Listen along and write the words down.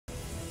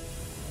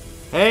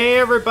Hey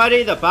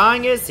everybody, the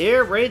Bang is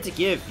here, ready to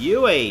give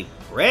you a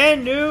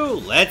brand new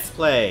Let's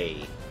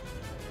Play.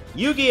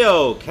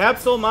 Yu-Gi-Oh!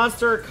 Capsule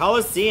Monster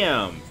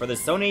Coliseum for the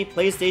Sony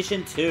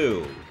PlayStation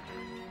 2.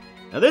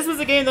 Now this was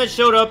a game that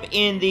showed up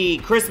in the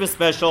Christmas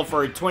special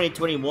for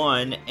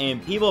 2021,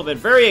 and people have been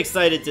very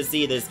excited to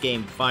see this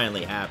game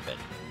finally happen.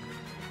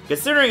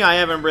 Considering I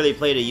haven't really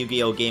played a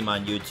Yu-Gi-Oh! Game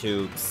on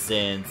YouTube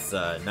since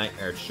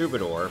Nightmare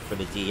Troubadour for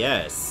the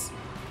DS.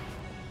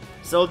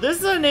 So this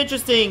is an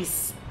interesting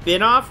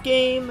spin-off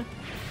game.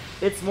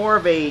 It's more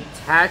of a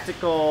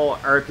tactical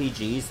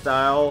RPG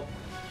style,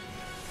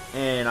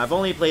 and I've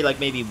only played like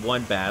maybe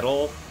one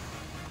battle,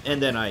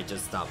 and then I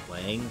just stopped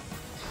playing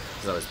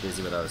because I was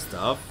busy with other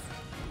stuff,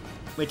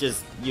 which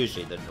is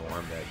usually the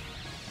norm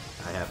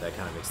that I have that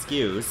kind of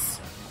excuse.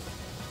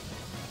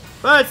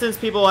 But since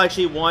people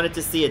actually wanted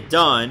to see it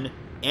done,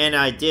 and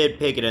I did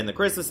pick it in the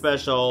Christmas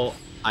special,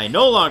 I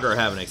no longer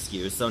have an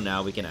excuse, so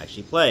now we can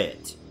actually play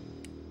it.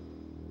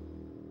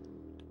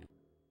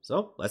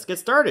 So, let's get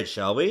started,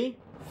 shall we?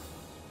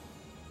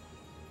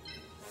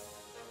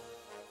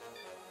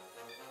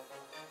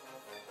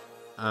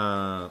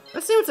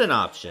 Let's see what's in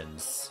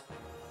options.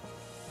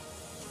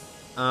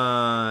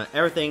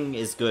 Everything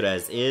is good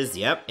as is.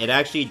 Yep, it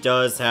actually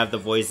does have the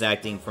voice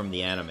acting from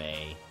the anime.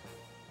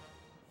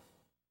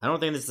 I don't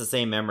think this is the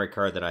same memory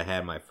card that I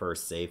had in my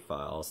first save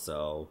file,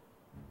 so...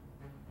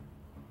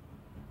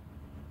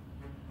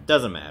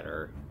 doesn't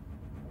matter.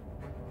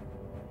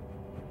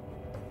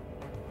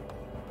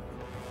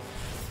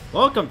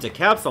 Welcome to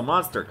Capsule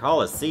Monster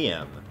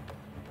Coliseum!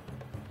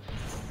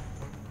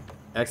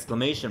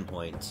 Exclamation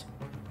point.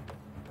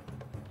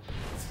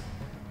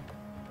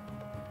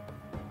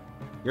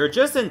 You're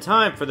just in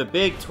time for the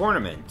big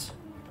tournament.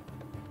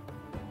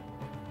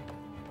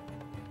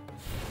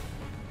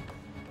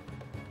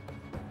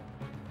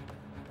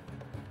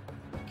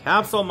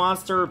 Capsule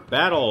Monster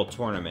Battle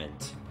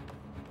Tournament.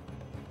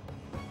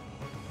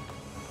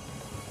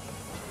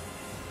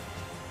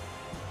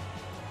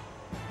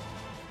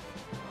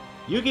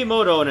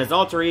 Yugimoto and his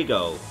alter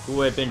ego,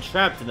 who had been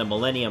trapped in the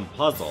Millennium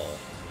Puzzle.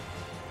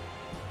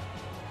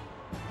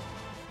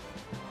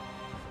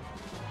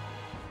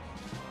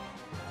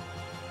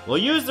 Will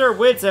use their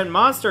wits and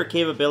monster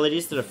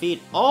capabilities to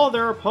defeat all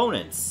their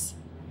opponents.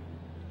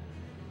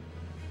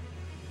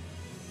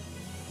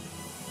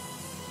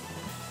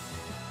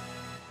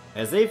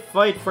 As they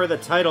fight for the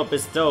title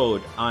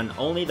bestowed on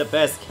only the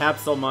best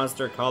Capsule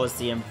Monster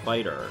Coliseum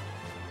fighter.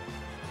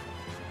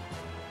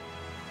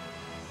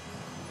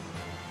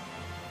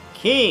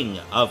 King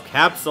of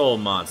Capsule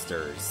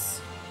Monsters.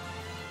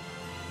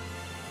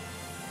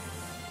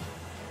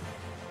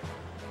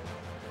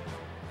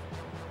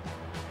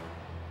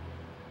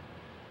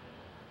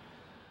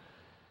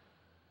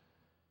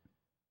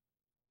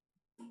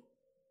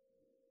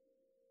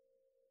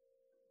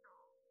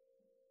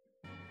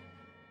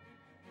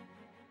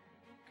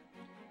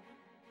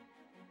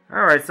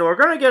 Alright, so we're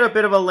going to get a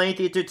bit of a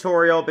lengthy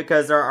tutorial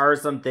because there are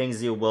some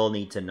things you will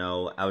need to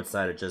know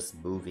outside of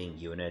just moving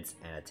units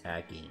and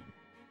attacking.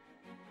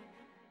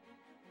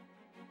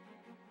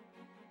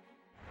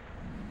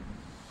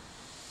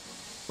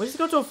 We'll just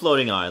go to a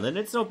floating island,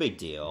 it's no big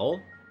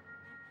deal.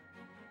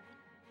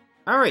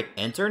 Alright,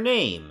 enter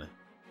name.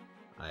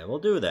 I will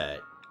do that.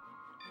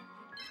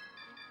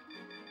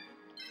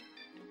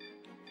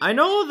 I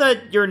know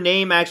that your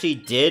name actually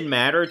did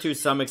matter to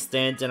some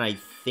extent, and I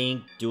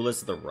think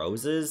Duelist of the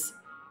Roses.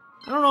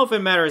 I don't know if it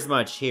matters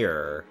much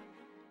here.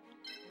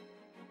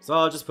 So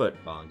I'll just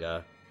put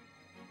Banga.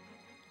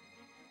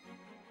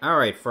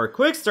 Alright, for a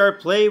quick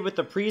start, play with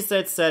the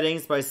preset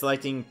settings by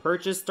selecting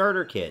Purchase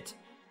Starter Kit.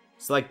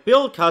 Select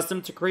Build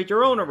Custom to create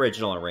your own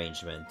original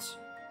arrangement.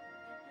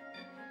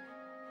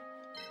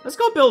 Let's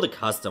go build a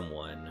custom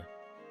one.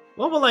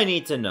 What will I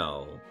need to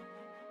know?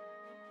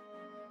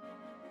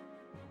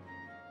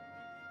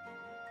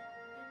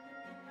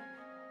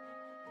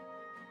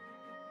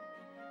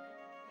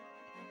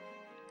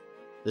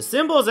 The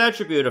symbol's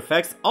attribute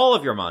affects all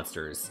of your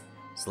monsters.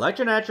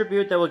 Select an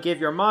attribute that will give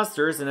your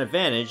monsters an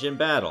advantage in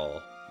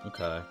battle.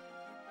 Okay.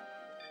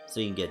 So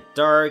you can get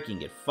dark, you can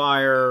get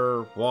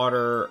fire,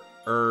 water,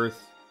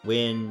 earth,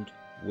 wind,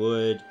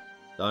 wood,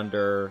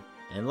 thunder,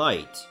 and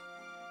light.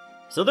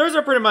 So those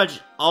are pretty much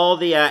all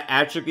the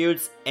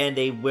attributes, and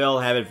they will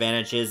have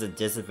advantages and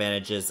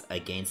disadvantages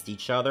against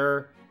each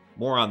other.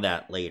 More on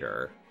that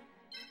later.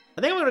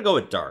 I think I'm gonna go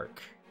with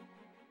dark.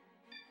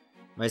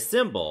 My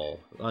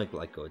symbol, I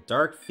like go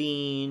Dark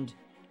Fiend,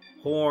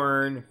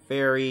 Horn,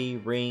 Fairy,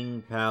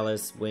 Ring,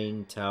 Palace,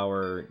 Wing,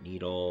 Tower,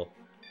 Needle.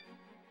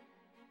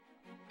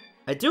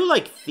 I do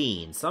like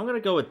Fiend, so I'm gonna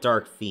go with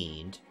Dark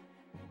Fiend.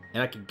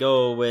 And I could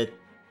go with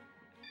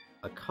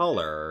a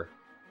color.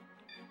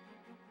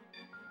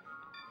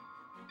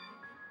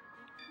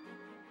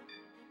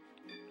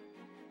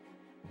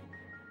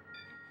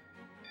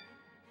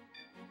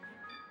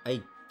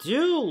 I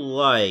do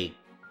like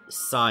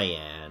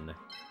Cyan.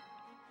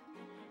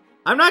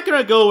 I'm not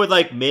gonna go with,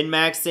 like,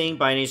 min-maxing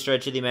by any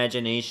stretch of the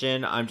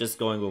imagination. I'm just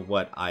going with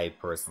what I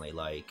personally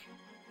like.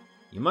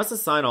 You must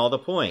assign all the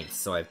points,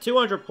 so I have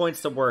 200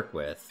 points to work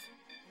with.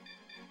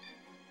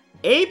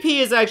 AP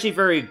is actually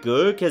very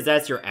good, because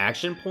that's your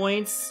action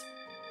points.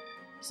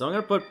 So I'm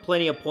going to put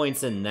plenty of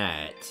points in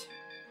that.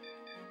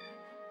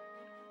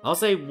 I'll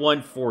say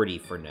 140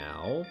 for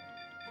now.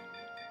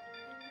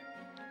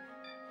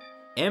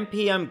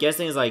 MP, I'm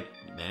guessing, is like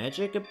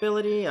magic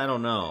ability? I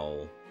don't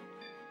know.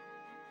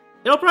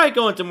 It'll probably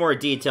go into more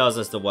details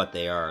as to what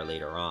they are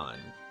later on.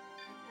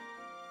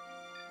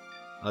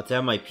 I'll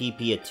tell my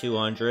PP at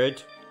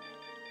 200.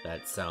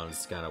 That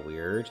sounds kind of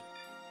weird.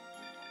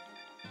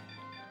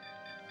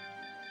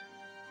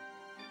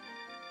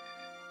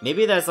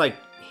 Maybe that's like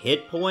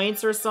hit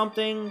points or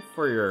something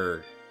for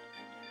your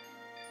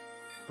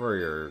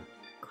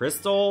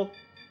crystal?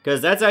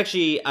 Because that's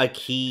actually a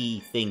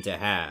key thing to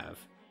have.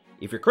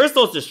 If your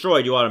crystal is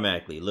destroyed, you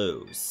automatically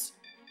lose.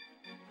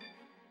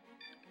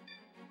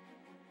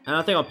 I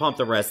don't think I'll pump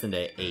the rest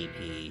into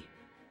AP.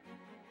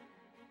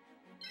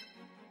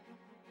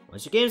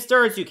 Once your game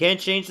starts, you can't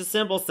change the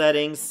symbol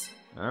settings.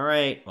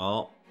 Alright,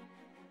 well,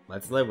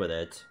 let's live with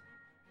it.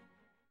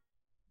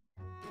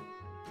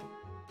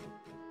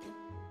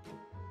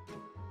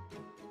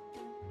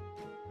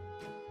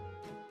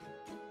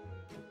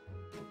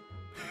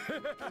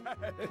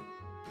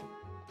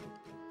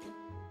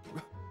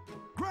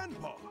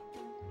 Grandpa!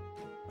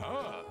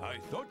 Ah, I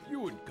thought you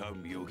would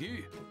come,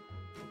 Yugi.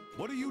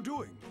 What are you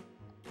doing?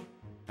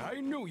 I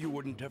knew you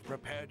wouldn't have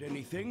prepared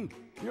anything.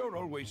 You're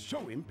always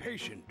so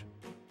impatient.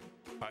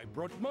 I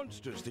brought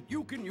monsters that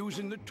you can use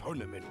in the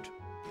tournament.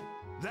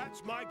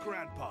 That's my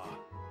grandpa.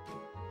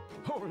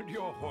 Hold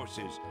your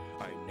horses.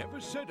 I never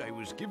said I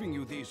was giving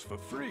you these for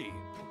free.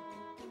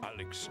 I'll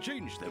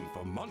exchange them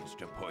for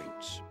monster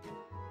points.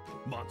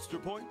 Monster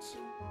points?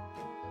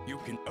 You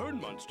can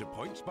earn monster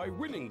points by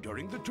winning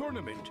during the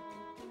tournament.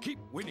 Keep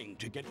winning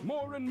to get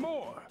more and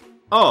more.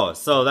 Oh,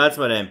 so that's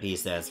what MP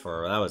stands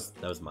for. That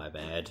was my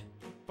bad.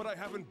 But I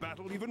haven't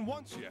battled even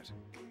once yet.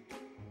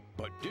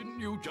 But didn't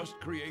you just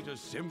create a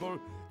symbol?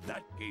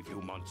 That gave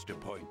you monster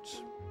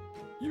points.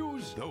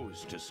 Use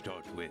those to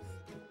start with.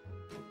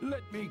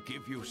 Let me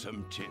give you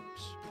some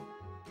tips.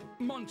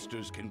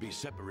 Monsters can be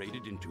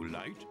separated into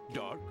light,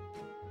 dark,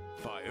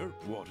 fire,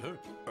 water,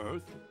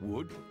 earth,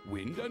 wood,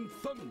 wind, and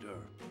thunder.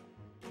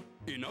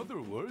 In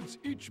other words,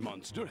 each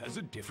monster has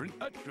a different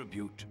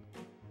attribute.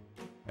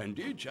 And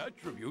each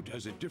attribute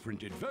has a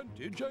different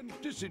advantage and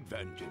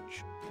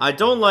disadvantage. I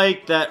don't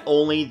like that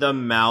only the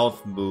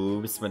mouth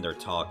moves when they're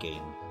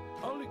talking.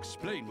 I'll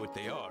explain what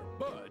they are,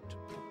 but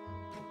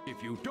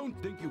if you don't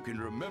think you can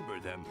remember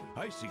them,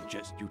 I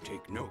suggest you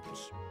take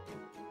notes.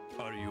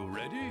 Are you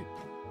ready?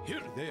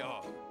 Here they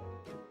are.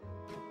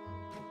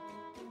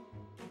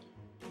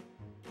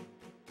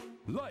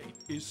 Light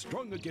is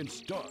strong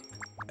against dark,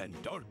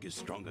 and dark is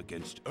strong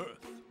against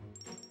earth.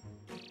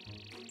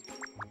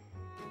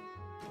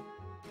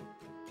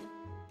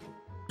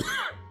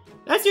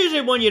 That's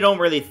usually one you don't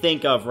really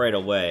think of right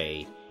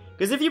away.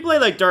 Because if you play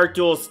like Dark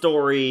Duel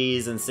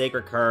Stories and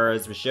Sacred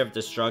Cards with Shift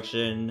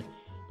Destruction,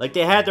 like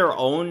they had their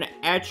own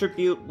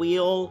attribute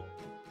wheel.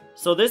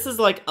 So this is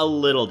like a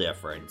little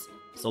different.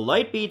 So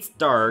light beats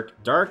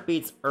dark, dark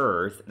beats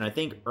earth, and I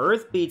think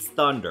earth beats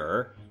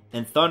thunder,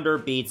 and thunder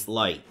beats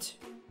light.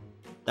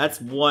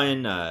 That's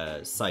one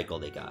cycle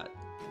they got.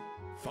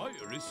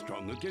 Fire is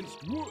strong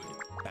against wood,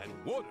 and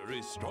water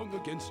is strong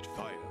against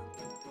fire.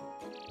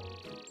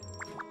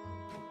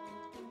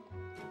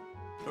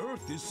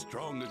 Earth is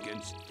strong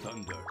against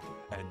thunder,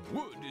 and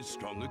wood is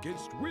strong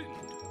against wind.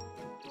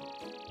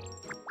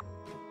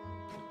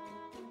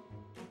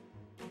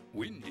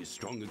 Wind is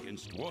strong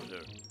against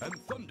water, and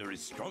thunder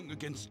is strong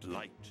against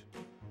light.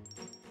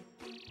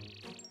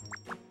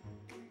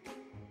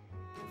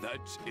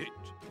 That's it.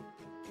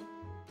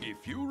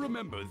 If you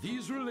remember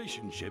these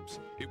relationships,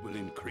 it will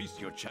increase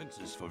your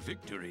chances for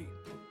victory.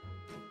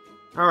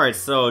 Alright,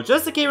 so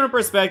just to keep it in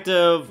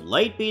perspective,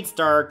 light beats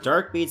dark,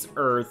 dark beats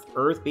earth,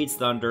 earth beats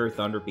thunder,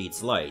 thunder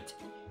beats light.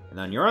 And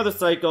on your other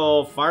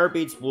cycle, fire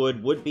beats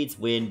wood, wood beats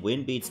wind,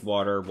 wind beats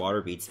water,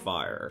 water beats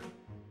fire.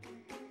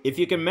 If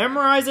you can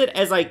memorize it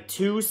as like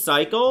 2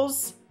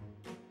 cycles,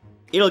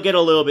 it'll get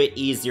a little bit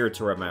easier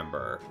to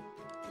remember.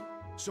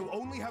 So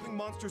only having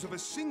monsters of a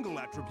single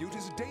attribute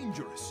is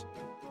dangerous.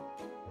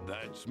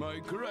 That's my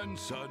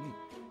grandson.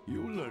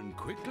 You learn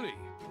quickly.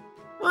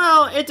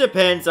 Well, it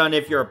depends on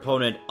if your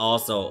opponent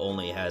also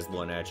only has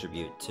one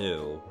attribute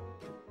too.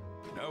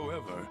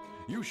 However,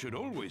 you should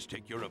always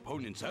take your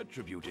opponent's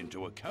attribute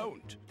into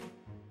account.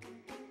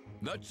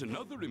 That's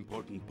another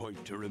important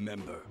point to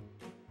remember.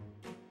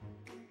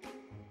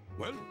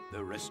 Well,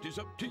 the rest is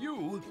up to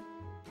you.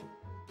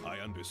 I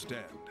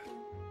understand.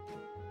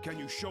 Can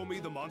you show me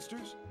the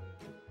monsters?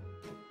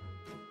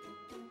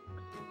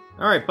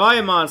 Alright, buy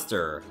a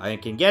monster. I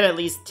can get at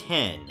least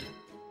 10.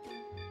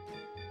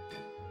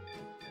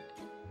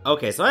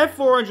 Okay, so I have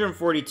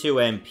 442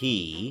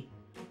 MP.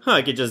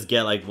 I could just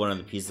get like one of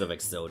the pieces of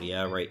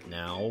Exodia right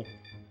now.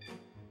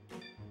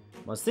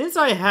 Well, since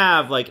I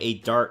have like a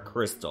dark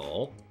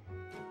crystal...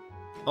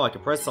 Oh, I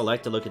can press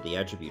select to look at the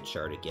attribute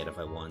chart again if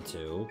I want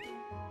to.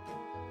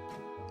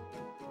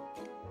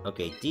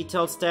 Okay,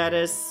 detailed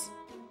status.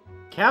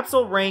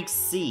 Capsule rank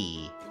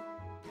C.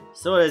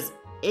 So it is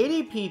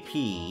 80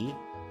 PP,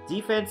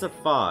 defense of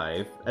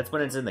 5. That's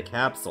when it's in the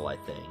capsule, I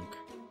think.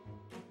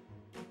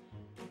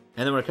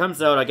 And then when it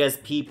comes out, I guess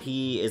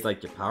PP is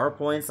like your power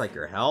points, like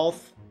your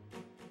health.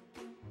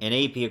 And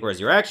AP, of course,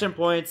 your action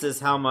points is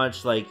how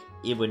much, like,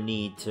 it would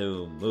need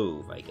to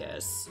move, I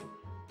guess.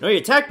 No, your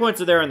attack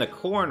points are there in the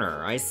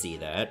corner. I see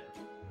that.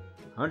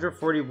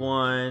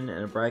 141, and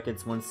in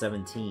brackets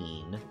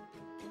 117.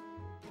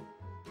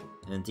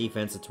 And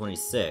defense of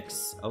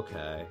 26.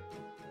 Okay.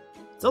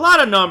 It's a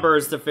lot of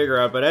numbers to figure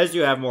out, but as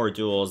you have more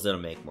duels, it'll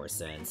make more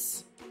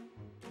sense.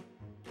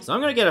 So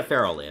I'm gonna get a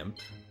Feral Imp.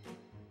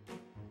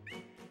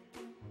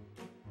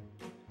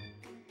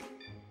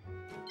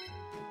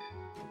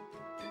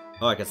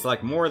 Oh, I can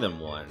select more than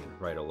one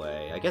right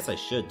away. I guess I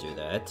should do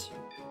that.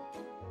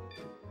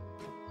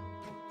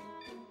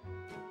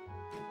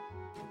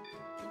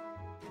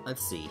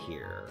 Let's see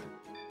here.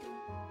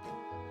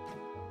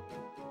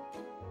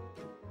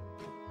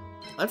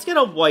 Let's get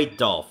a White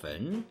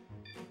Dolphin.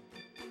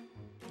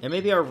 And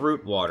maybe our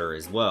Root Water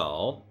as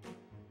well.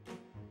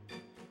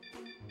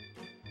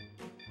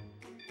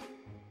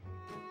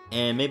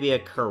 And maybe a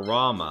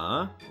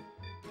Kurama.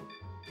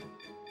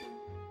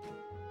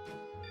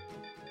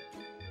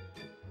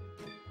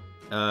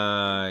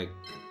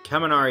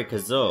 Kaminari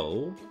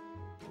Kazo.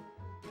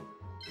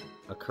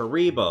 A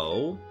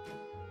Karibo.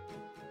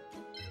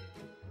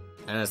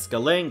 And a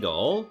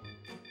Skalingle.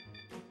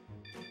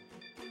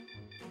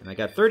 And I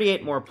got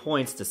 38 more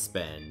points to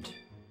spend.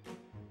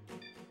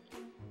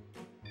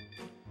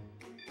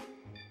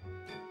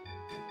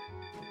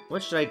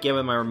 What should I give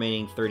with my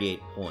remaining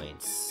 38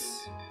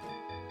 points?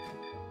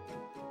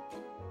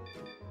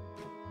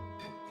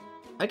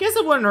 I guess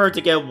it wouldn't hurt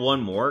to get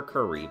one more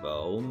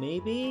Karibo,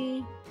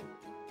 maybe?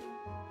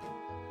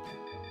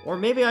 Or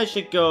maybe I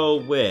should go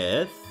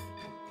with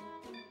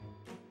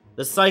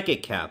the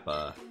Psychic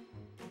Kappa.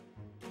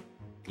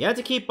 You have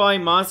to keep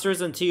buying monsters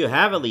until you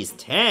have at least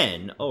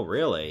 10? Oh,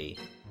 really?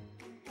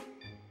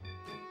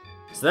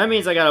 So that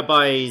means I gotta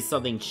buy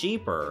something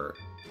cheaper.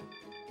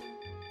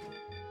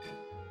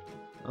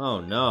 Oh,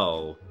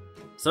 no.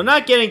 So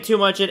not getting too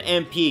much in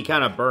MP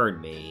kind of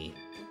burned me.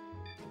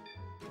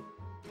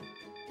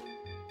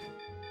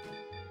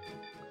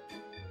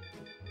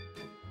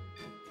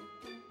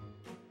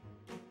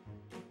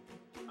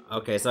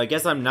 Okay, so I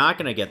guess I'm not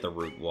gonna get the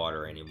Root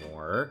Water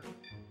anymore.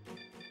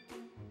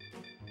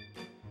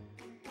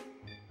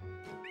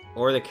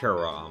 Or the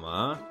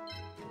Kurama.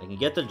 I can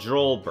get the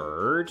Droll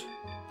Bird.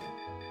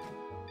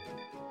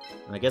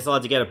 I guess I'll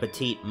have to get a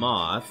Petite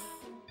Moth.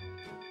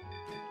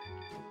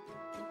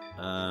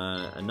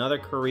 Another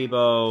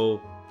Karibo.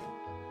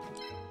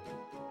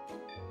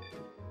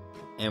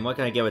 And what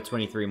can I get with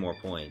 23 more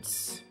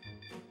points?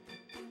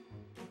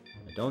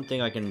 I don't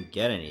think I can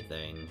get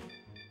anything.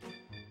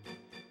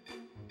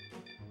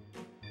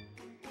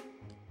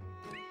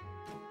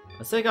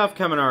 Let's take off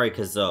Kaminari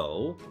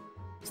Kazo.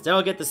 Instead,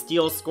 I'll get the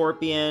Steel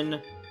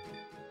Scorpion.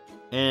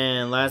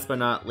 And last but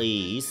not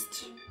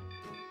least...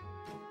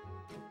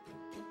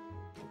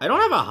 I don't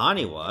have a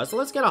Haniwa, so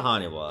let's get a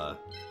Haniwa.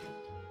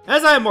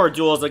 As I have more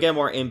duels, I'll get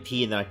more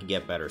MP, and then I can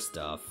get better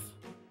stuff.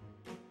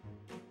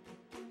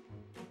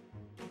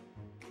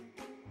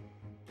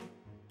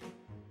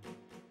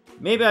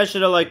 Maybe I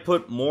should have, like,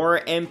 put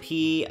more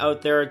MP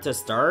out there to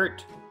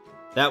start.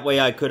 That way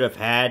I could have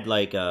had,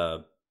 like,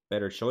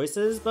 better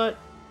choices, but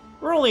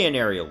we're only in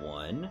Area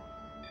 1.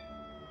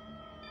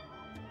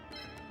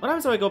 What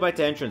happens if I go back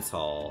to Entrance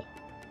Hall?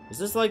 Is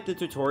this, like, the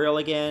tutorial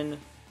again?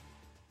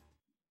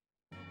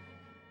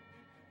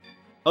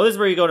 Oh, this is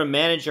where you go to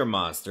manage your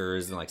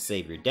monsters and, like,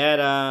 save your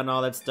data and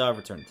all that stuff.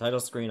 Return the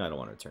title screen. I don't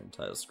want to return the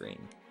title screen.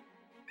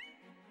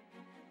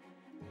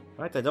 In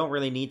fact, I don't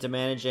really need to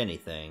manage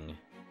anything.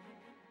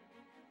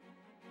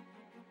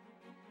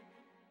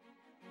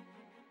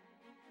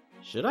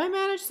 Should I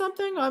manage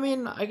something? I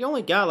mean, I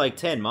only got, like,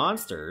 10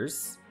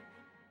 monsters.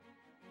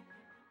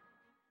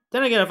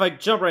 Then again, if I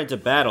jump right into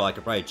battle, I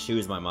could probably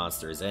choose my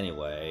monsters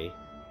anyway.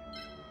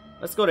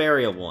 Let's go to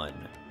Area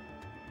 1.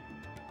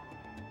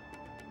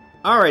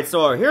 Alright,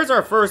 so here's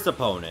our first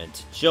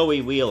opponent,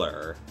 Joey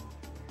Wheeler.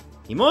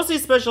 He mostly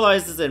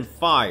specializes in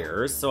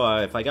fire, so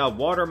if I got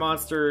water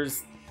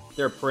monsters,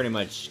 they're pretty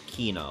much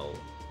Kino.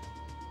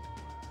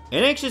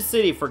 An ancient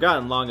city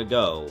forgotten long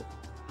ago.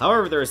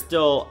 However, there is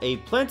still a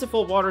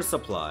plentiful water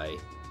supply.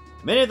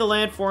 Many of the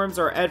landforms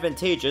are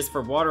advantageous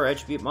for water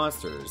attribute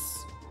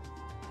monsters.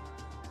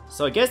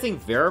 So I'm guessing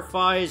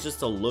verify is just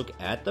to look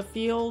at the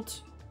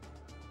field?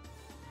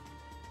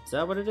 Is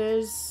that what it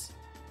is?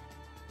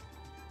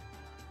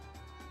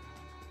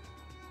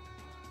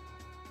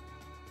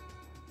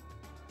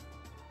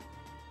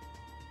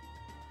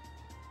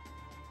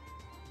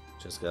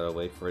 Just gotta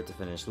wait for it to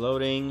finish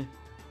loading.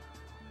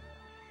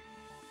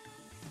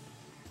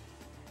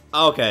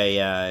 Okay,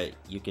 yeah,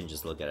 you can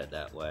just look at it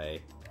that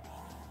way.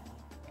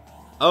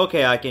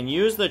 Okay, I can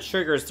use the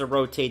triggers to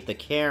rotate the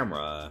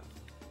camera.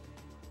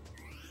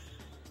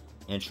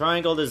 And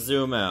triangle to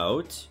zoom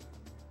out.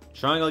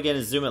 Triangle again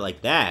to zoom it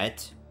like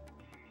that.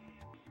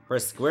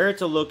 Press square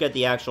to look at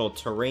the actual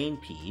terrain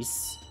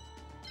piece.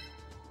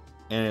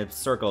 And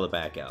circle to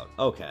back out.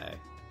 Okay.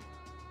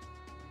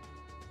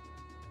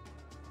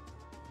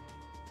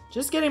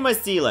 Just getting my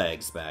sea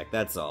legs back,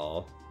 that's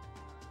all.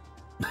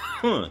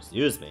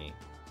 Excuse me.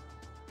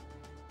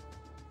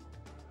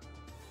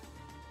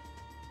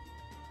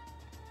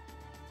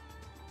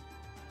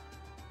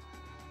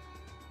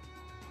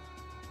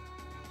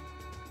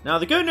 Now,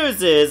 the good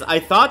news is, I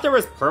thought there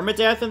was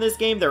permadeath in this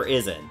game, there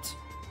isn't.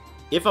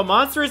 If a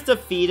monster is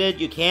defeated,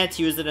 you can't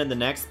use it in the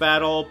next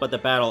battle, but the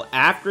battle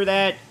after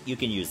that, you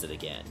can use it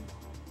again.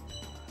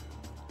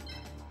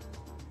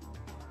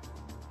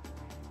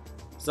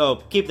 So,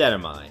 keep that in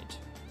mind.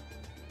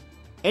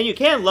 And you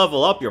can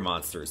level up your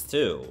monsters,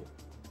 too.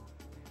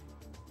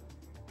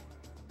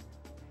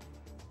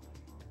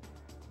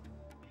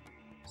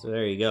 So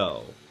there you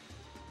go.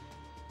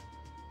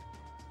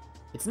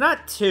 It's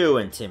not too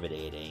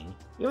intimidating,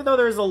 even though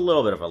there's a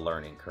little bit of a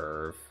learning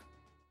curve.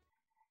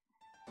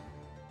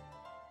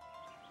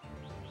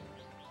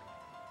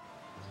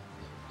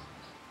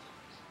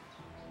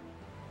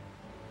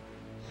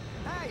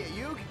 Hiya,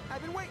 Yug.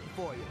 I've been waiting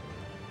for you.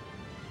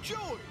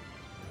 Joey!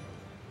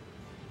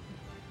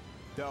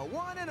 The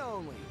one and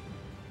only.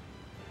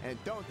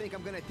 And don't think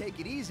I'm gonna take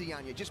it easy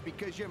on you just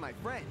because you're my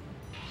friend.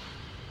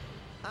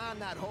 I'm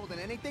not holding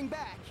anything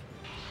back.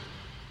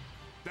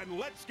 Then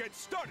let's get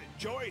started,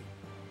 Joey!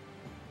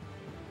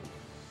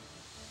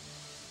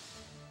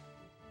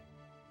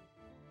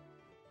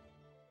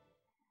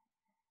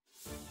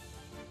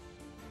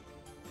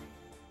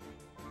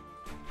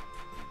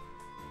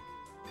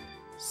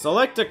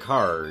 Select a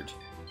card.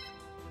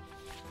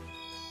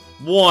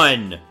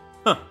 1!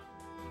 Huh.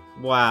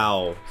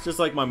 Wow. It's just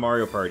like my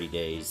Mario Party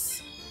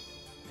days.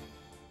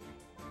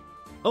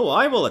 Oh,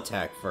 I will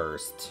attack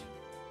first.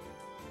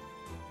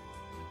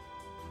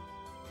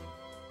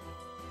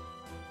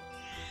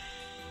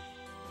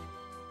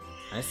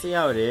 I see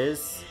how it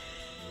is.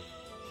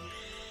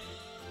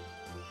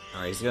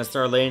 Alright, he's gonna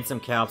start laying some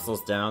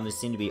capsules down. They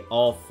seem to be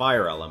all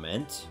fire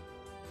element.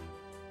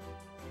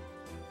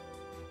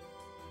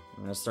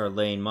 I'm gonna start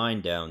laying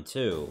mine down,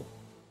 too.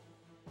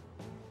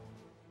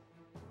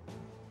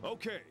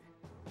 Okay.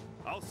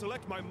 I'll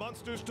select my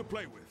monsters to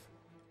play with.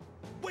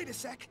 Wait a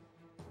sec.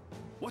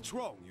 What's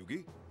wrong,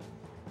 Yugi?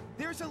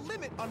 There's a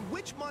limit on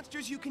which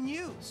monsters you can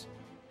use,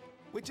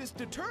 which is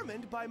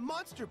determined by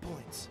monster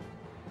points.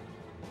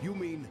 You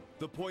mean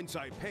the points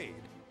I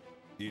paid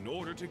in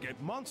order to get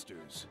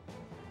monsters?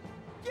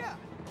 Yeah.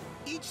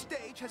 Each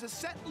stage has a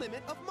set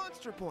limit of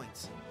monster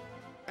points.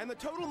 And the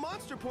total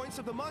monster points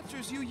of the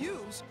monsters you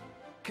use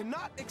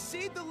cannot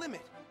exceed the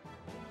limit.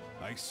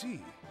 I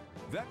see.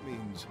 That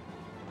means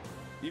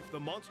if the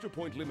monster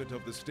point limit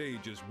of the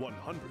stage is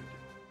 100,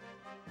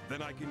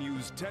 then I can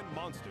use 10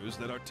 monsters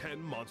that are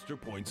 10 monster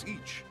points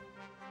each.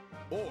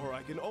 Or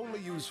I can only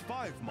use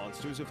 5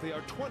 monsters if they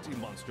are 20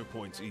 monster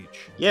points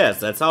each. Yes,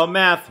 that's how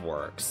math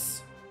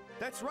works.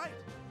 That's right.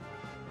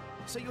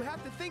 So you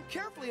have to think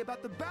carefully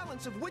about the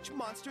balance of which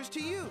monsters to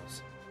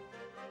use.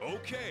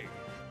 Okay.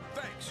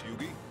 Thanks,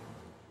 Yugi.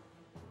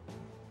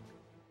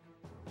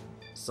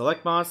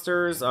 Select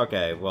monsters?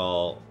 Okay,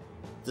 well...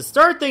 To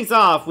start things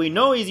off, we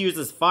know he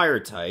uses fire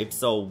type,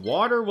 so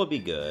water will be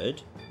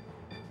good.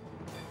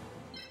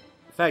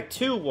 In fact,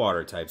 2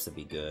 water types would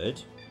be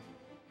good.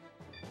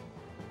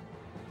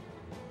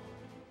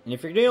 And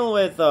if you're dealing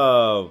with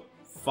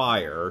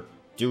fire,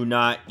 do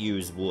not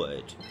use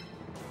wood.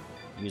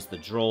 Use the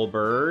Droll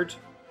Bird.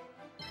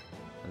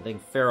 I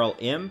think Feral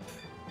Imp.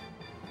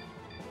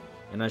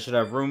 And I should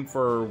have room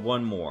for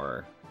 1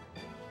 more.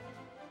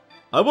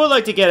 I would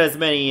like to get as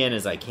many in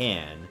as I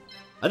can.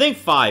 I think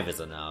 5 is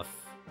enough.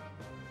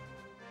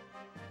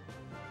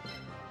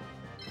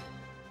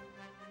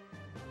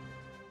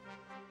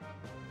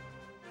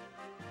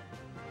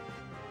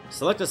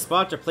 Select a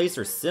spot to place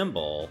her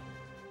symbol.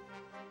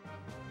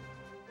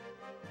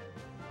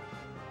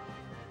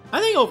 I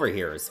think over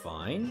here is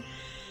fine.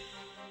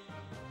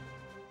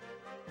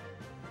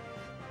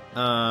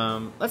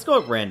 Let's go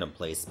with random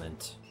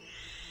placement.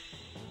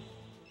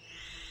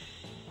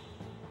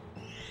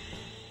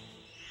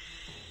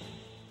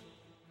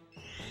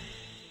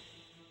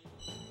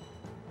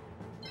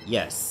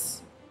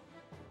 Yes.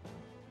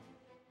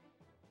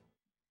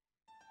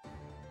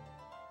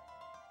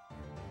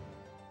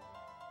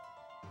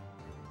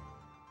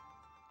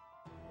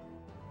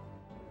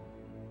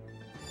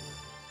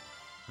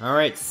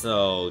 Alright,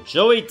 so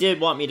Joey did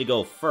want me to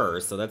go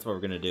first, so that's what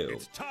we're gonna do.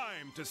 It's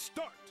time to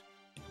start!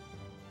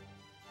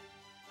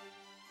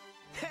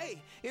 Hey,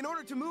 in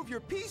order to move your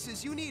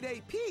pieces, you need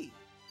AP.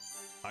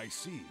 I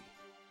see.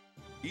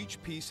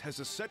 Each piece has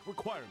a set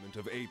requirement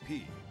of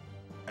AP.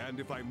 And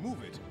if I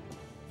move it,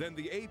 then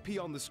the AP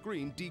on the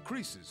screen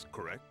decreases,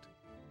 correct?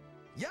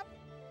 Yep.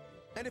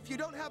 And if you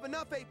don't have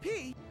enough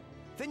AP,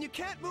 then you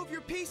can't move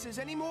your pieces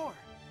anymore.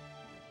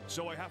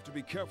 So I have to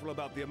be careful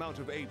about the amount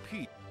of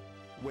AP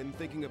when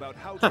thinking about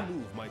how to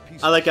move my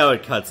pieces. I like how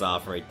it cuts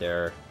off right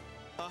there.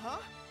 Uh-huh.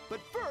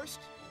 But first,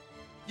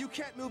 you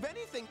can't move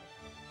anything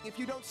if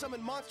you don't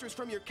summon monsters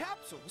from your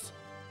capsules.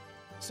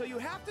 So you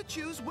have to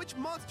choose which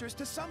monsters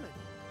to summon.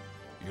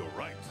 You're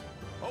right.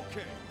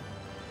 Okay.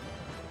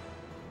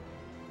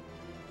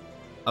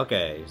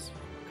 Okay.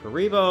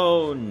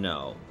 Karibo,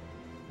 no.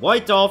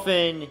 White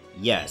Dolphin,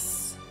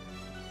 yes.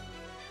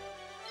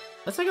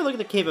 Let's take a look at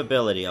the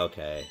capability.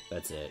 Okay,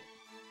 that's it.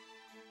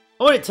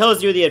 Oh, and it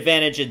tells you the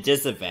advantage and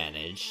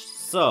disadvantage.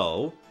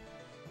 So,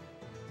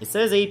 it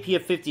says AP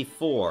of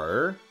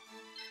 54.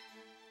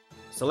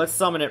 So let's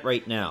summon it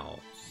right now.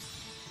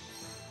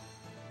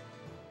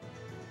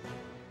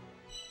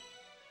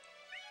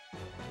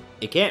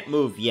 It can't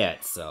move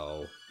yet,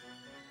 so...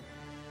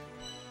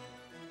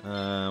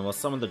 we'll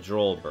summon the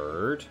Droll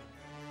Bird.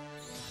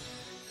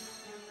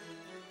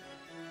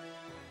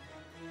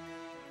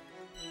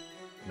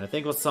 And I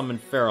think we'll summon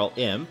Feral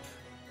Imp.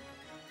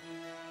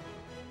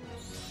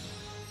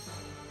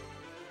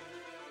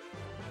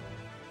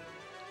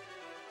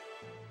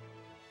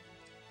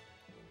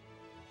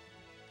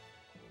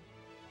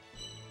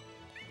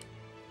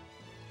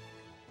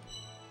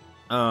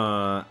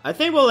 I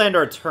think we'll end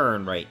our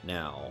turn right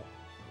now.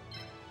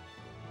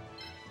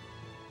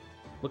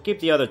 We'll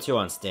keep the other two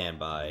on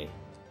standby.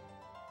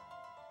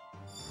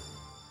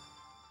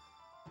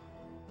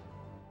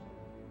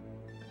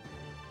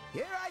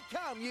 Here I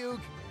come, Yug!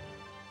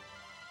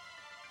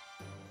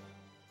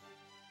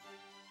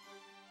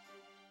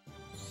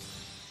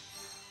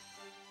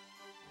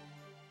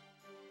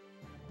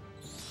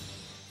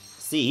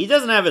 See, he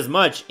doesn't have as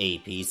much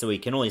AP, so he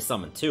can only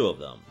summon 2 of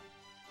them.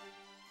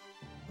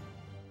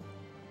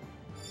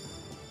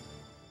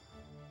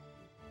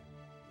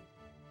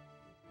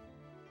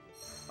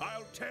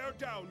 I'll tear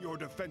down your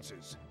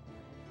defenses.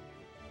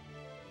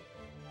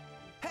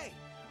 Hey,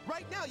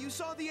 right now you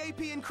saw the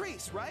AP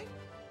increase, right?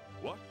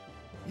 What?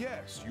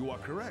 Yes, you are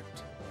correct.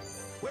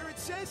 Where it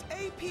says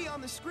AP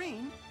on the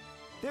screen,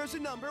 there's a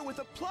number with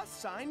a plus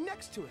sign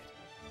next to it.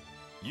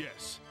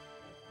 Yes.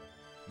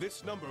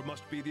 This number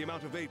must be the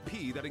amount of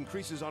AP that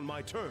increases on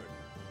my turn.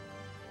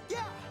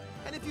 Yeah,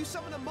 and if you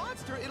summon a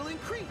monster, it'll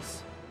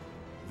increase.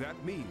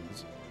 That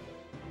means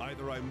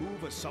either I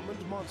move a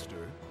summoned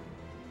monster,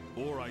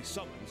 or I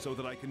summon so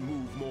that I can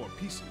move more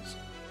pieces.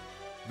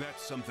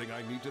 That's something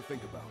I need to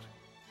think about.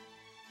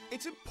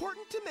 It's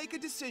important to make a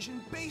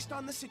decision based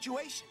on the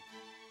situation.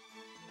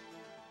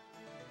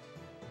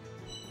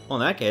 Well,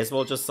 in that case,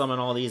 we'll just summon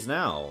all these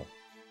now.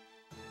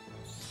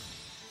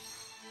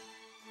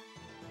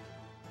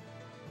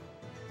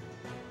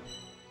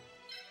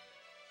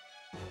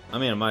 I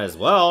mean, I might as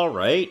well,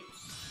 right?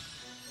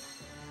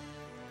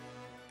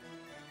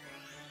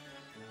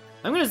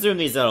 I'm gonna zoom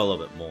these out a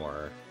little bit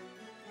more.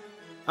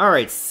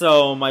 Alright,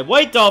 so my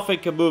White Dolphin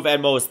can move at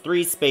most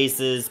 3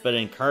 spaces, but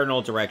in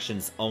cardinal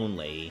directions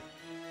only.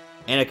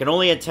 And it can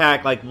only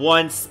attack, like,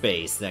 1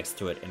 space next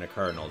to it in a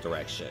cardinal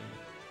direction.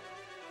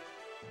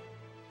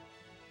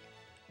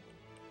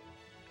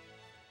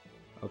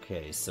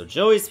 Okay, so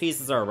Joey's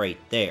pieces are right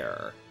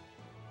there.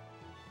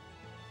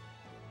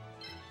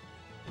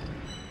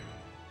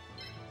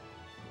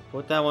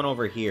 Put that one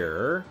over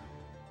here.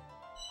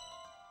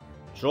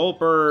 Droll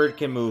Bird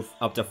can move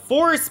up to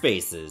 4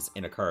 spaces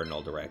in a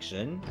cardinal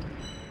direction.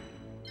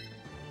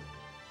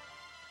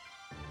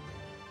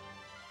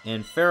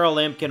 And Feral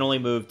Imp can only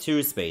move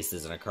 2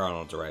 spaces in a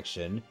cardinal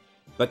direction,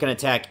 but can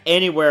attack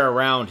anywhere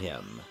around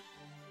him.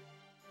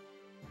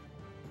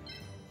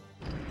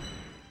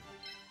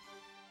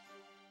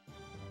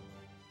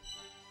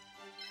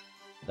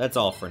 That's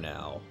all for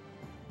now.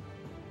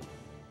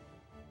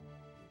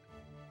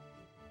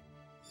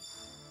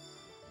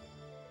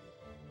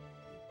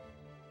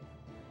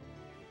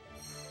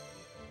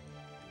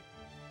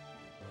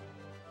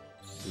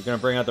 You're gonna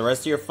bring out the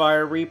rest of your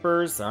Fire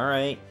Reapers?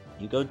 Alright,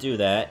 you go do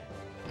that.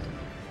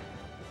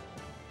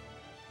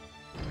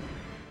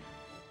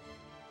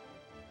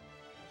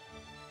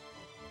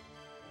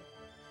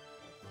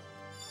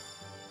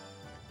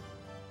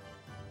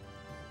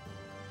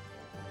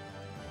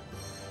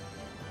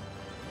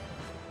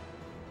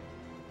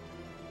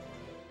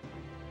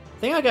 I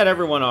think I got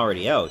everyone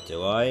already out,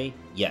 do I?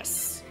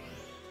 Yes.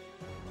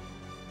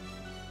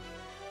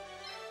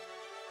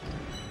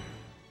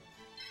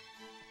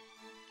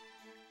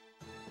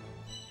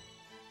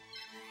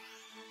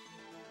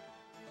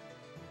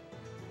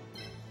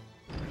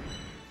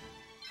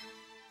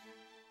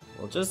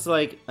 We'll just,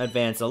 like,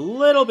 advance a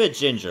little bit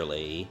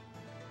gingerly.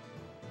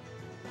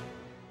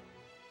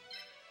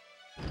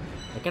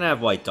 I can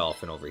have White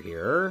Dolphin over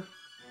here.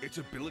 Its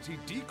ability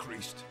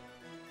decreased.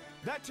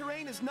 That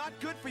terrain is not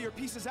good for your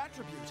piece's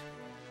attribute.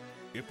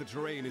 If the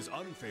terrain is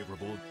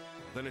unfavorable,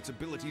 then its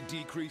ability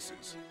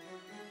decreases.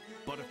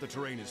 But if the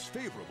terrain is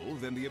favorable,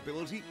 then the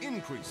ability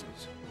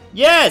increases.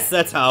 Yes,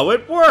 that's how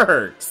it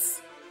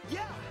works!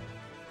 Yeah!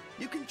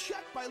 You can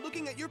check by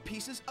looking at your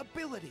piece's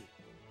ability.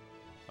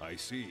 I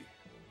see.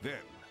 Then,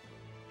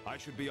 I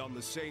should be on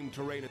the same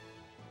terrain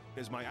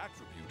as my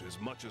attribute as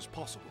much as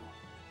possible.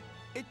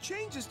 It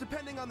changes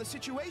depending on the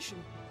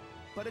situation,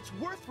 but it's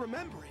worth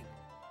remembering.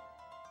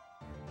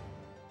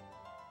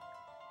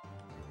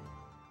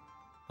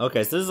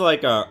 Okay, so this is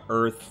like a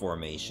Earth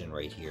formation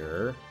right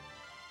here.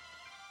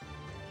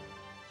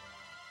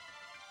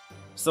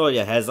 So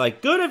it has,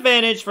 like, good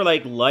advantage for,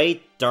 like,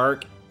 light,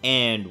 dark,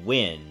 and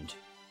wind.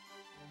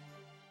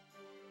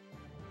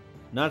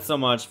 Not so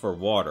much for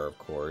water, of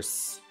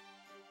course.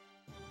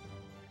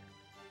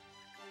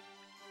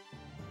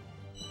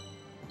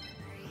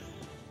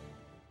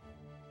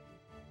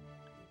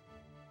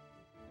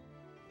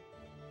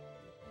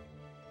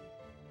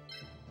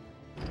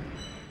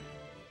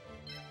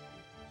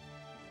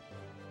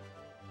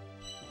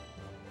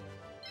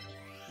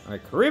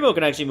 Alright, Karibo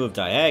can actually move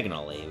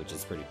diagonally, which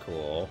is pretty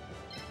cool.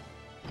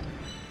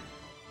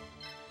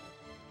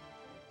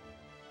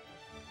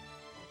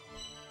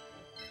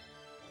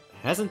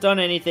 Hasn't done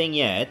anything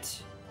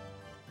yet.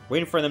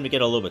 Waiting for them to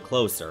get a little bit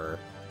closer.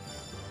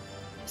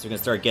 So we can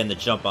start getting the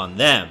jump on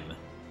them.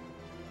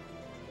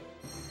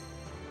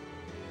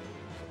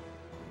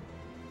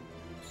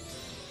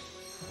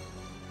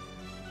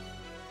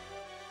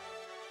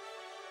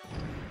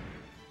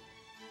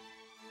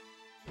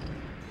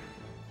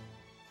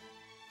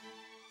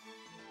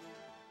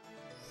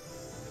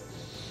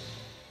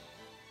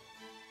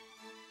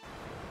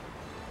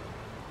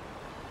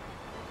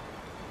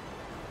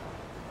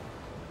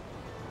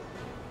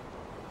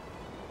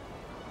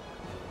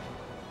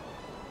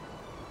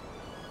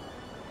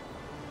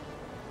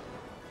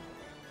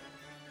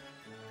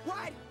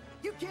 What?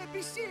 You can't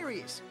be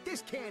serious.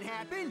 This can't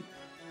happen.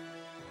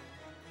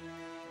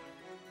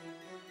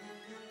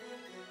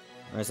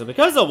 Alright, so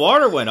because the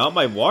water went up,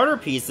 my water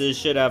pieces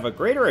should have a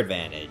greater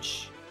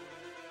advantage.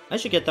 I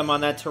should get them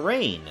on that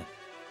terrain.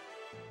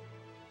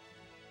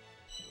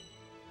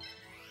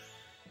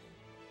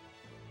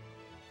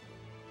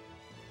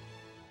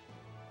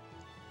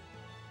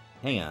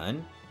 Hang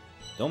on.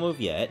 Don't move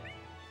yet.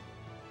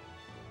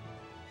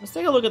 Let's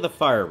take a look at the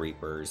Fire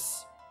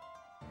Reapers.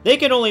 They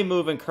can only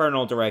move in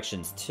cardinal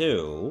directions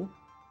too.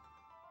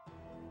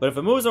 But if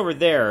it moves over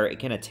there, it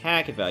can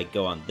attack if I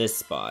go on this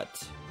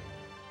spot.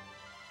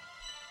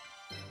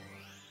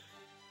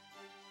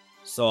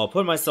 So I'll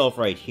put myself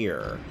right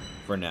here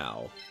for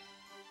now.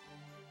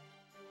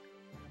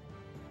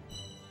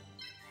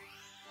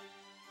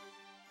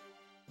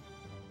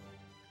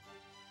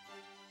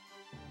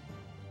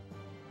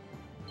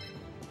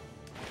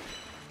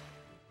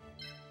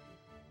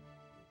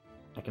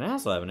 I can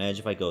also have an edge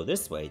if I go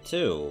this way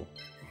too.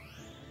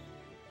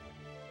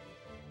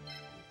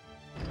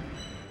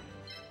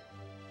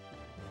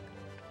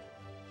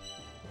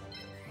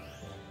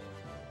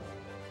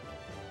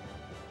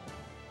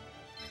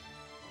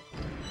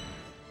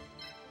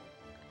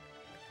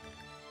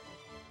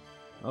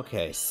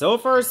 Okay, so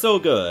far so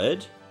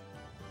good.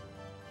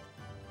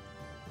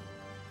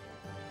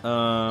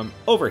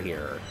 Over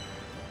here.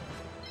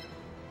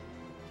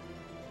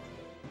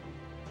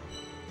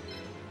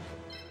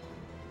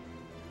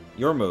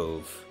 Your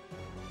move.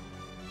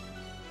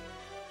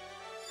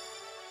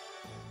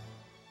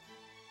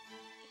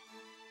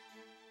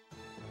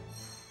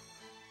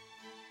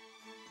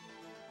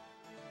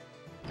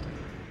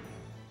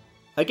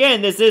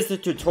 Again, this is the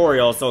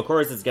tutorial, so of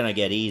course it's gonna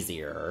get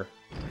easier.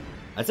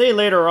 I'd say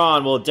later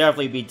on we'll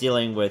definitely be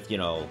dealing with, you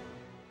know,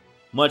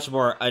 much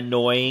more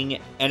annoying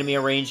enemy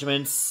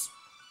arrangements.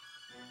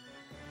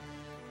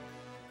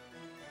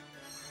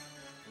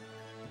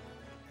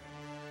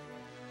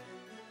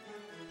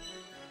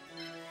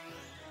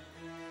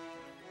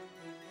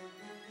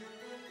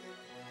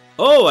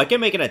 Oh, I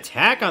can make an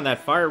attack on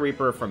that Fire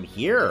Reaper from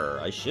here.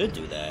 I should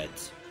do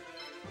that.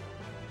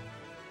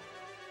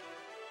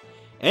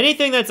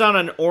 Anything that's on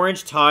an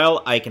orange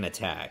tile, I can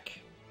attack.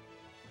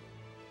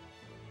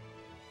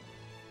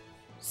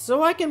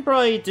 So I can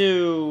probably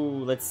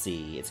do... Let's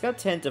see. It's got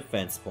 10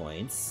 defense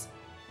points.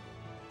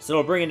 So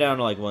it'll bring it down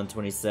to like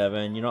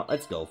 127. You know,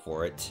 let's go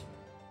for it.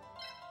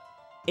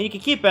 And you can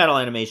keep battle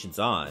animations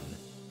on.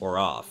 Or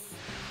off.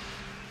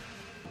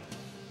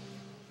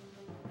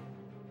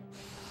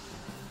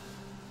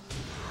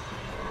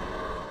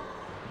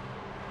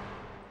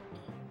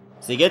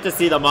 So you get to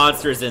see the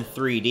monsters in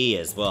 3D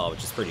as well,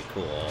 which is pretty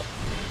cool.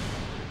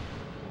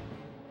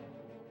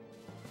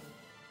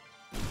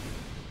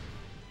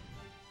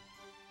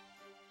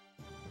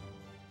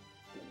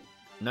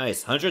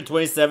 Nice,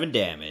 127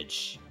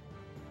 damage.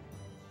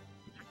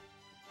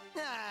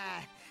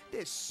 Ah,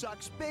 this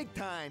sucks big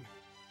time.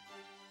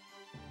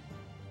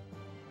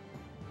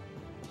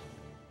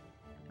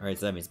 Alright,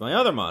 so that means my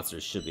other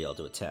monsters should be able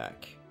to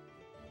attack.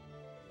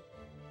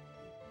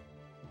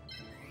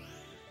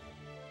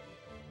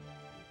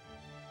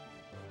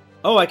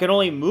 Oh, I can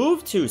only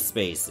move 2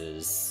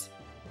 spaces.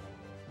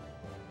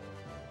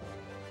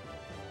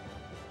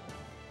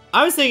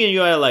 I was thinking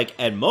you had, like,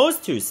 at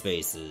most 2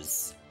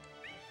 spaces.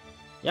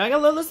 Yeah,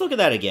 let's look at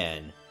that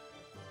again.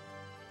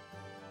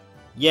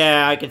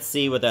 Yeah, I can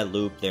see with that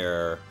loop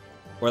there,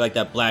 or like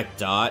that black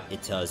dot,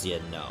 it tells you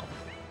no,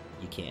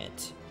 you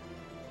can't.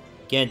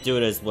 You can't do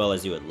it as well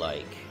as you would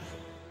like.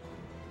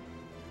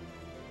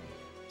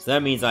 So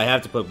that means I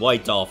have to put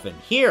White Dolphin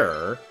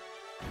here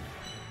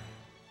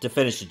to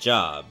finish the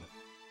job.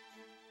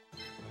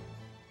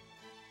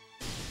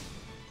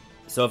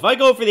 So if I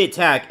go for the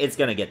attack, it's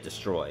gonna get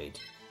destroyed.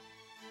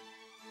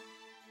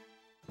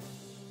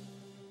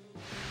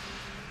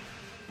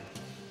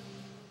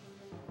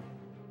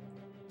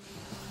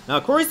 Now,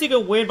 of course, you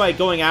can win by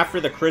going after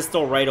the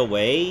crystal right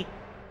away,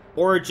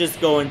 or just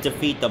go and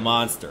defeat the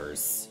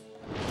monsters.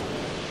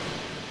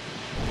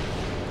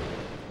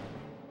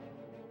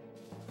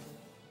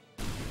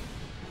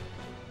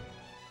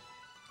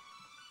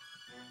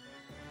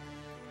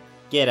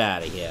 Get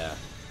out of here.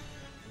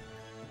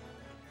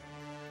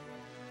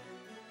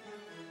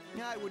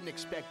 I wouldn't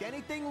expect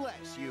anything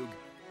less, Yug.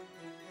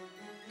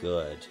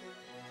 Good.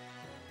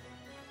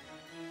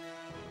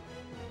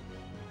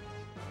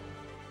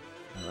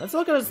 Let's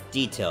look at his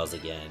details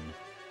again.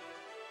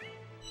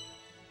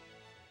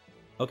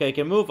 Okay, it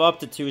can move up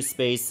to 2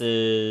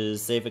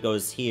 spaces. Say if it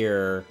goes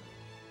here,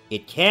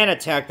 it can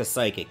attack the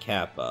Psychic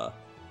Kappa.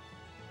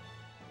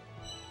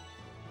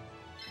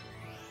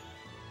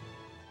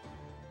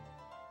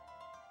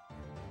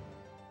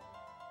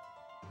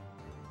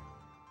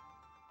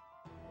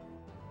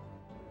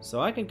 So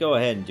I can go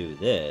ahead and do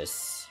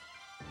this.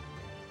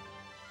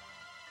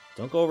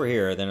 Don't go over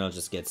here, then I'll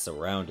just get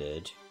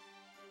surrounded.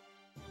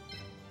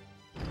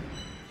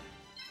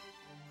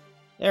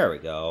 There we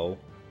go.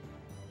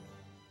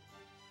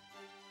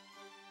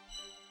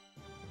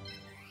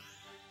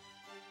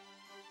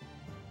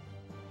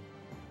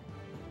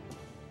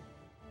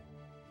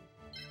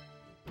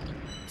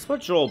 Let's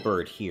put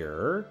Joelbird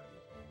here.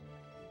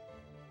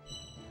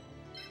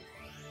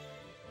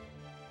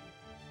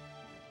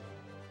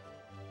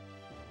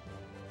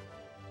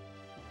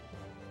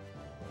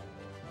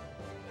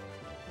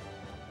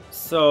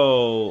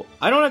 So,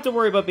 I don't have to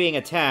worry about being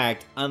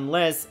attacked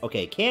unless...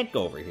 Okay, can't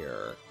go over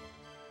here.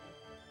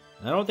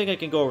 I don't think I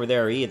can go over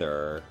there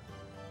either.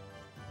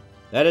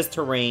 That is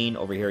terrain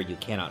over here you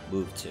cannot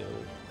move to.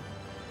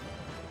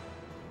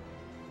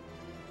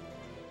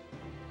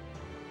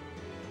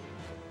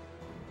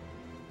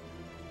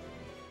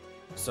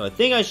 So I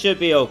think I should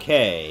be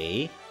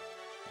okay.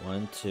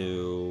 1,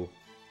 2...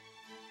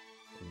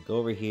 Go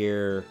over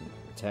here.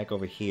 Attack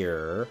over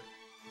here.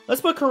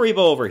 Let's put Karibo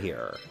over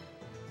here.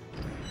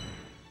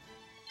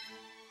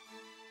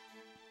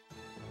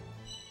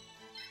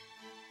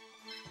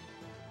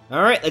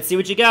 Alright, let's see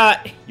what you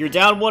got. You're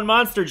down 1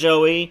 monster,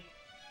 Joey.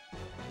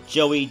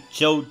 Josepherton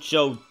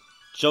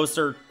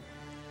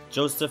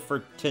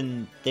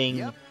thing.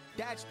 Yep,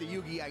 that's the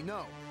Yugi I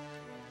know.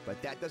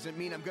 But that doesn't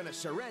mean I'm gonna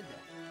surrender.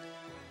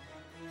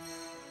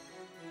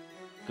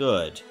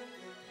 Good.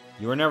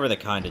 You were never the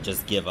kind to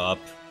just give up.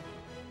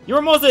 You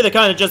were mostly the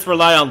kind to just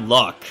rely on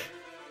luck.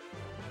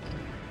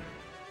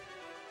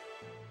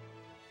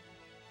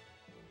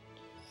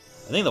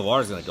 I think the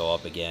water's gonna go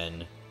up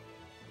again.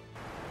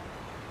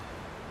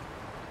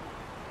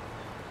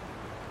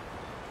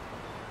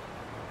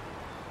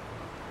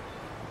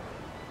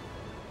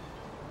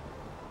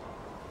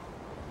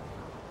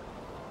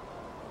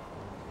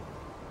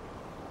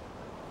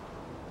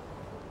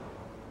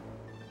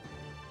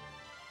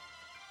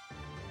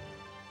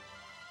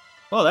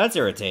 Well, that's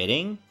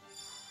irritating.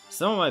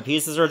 Some of my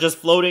pieces are just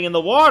floating in the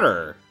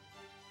water.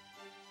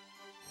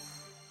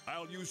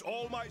 I'll use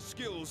all my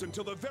skills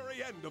until the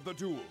very end of the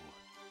duel.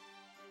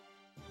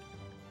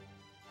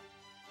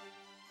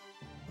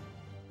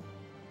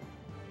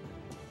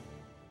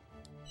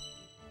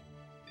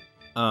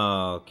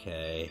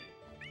 Okay.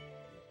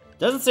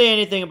 Doesn't say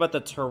anything about the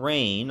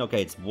terrain.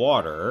 Okay, it's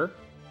water.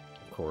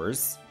 Of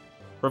course.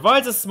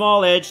 Provides a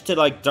small edge to,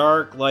 like,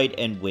 dark, light,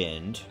 and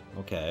wind.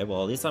 Okay,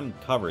 well, at least I'm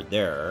covered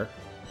there.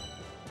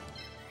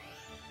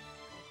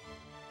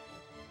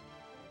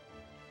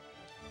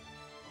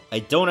 I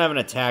don't have an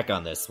attack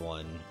on this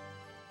one.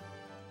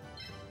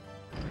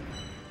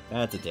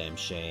 That's a damn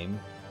shame.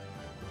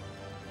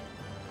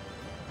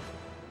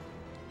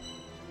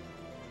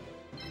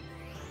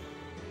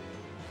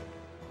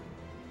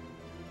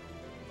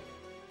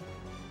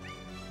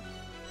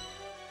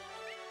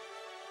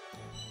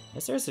 I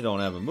seriously don't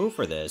have a move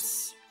for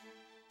this.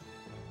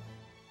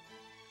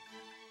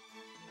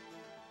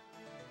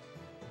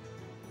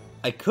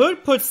 I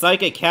could put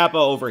Psychic Kappa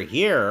over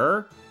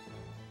here.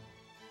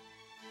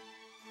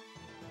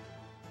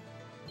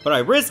 But I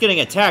risk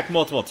getting attacked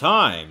multiple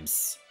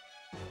times.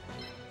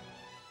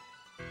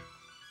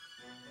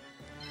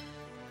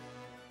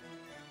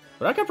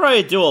 But I could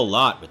probably do a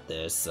lot with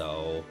this,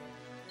 so...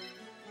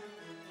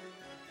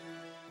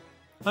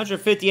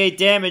 158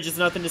 damage is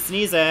nothing to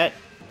sneeze at.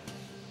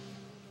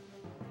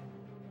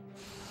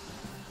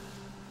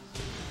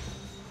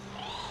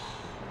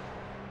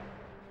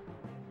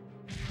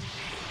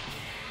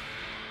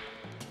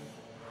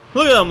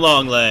 Look at them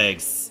long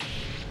legs!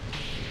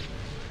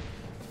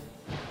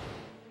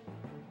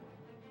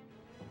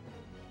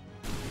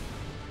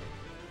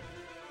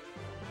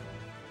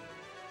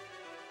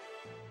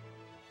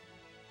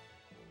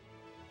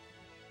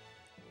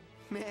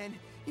 Man,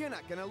 you're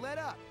not gonna let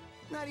up.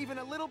 Not even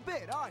a little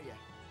bit, are you?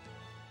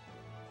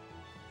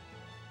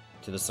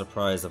 To the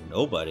surprise of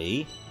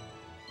nobody.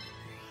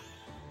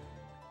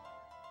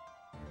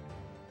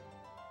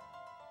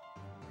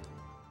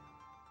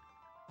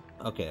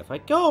 Okay, if I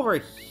go over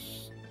here...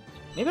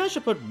 Maybe I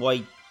should put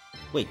white...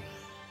 Wait.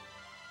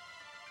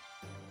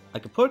 I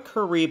could put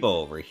Karibo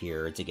over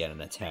here to get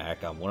an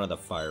attack on one of the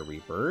Fire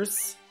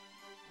Reapers.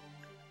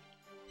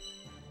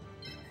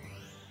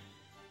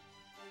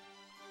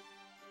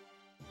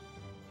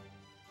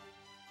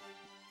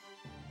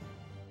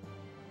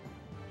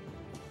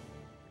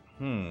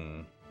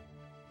 I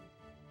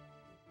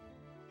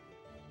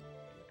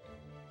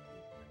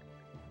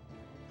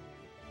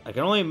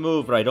can only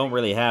move, but I don't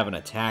really have an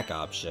attack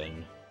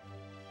option.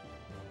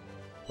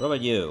 What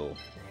about you?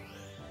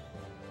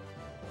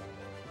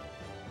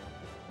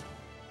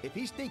 If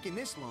he's thinking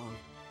this long...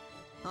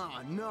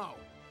 Oh, no.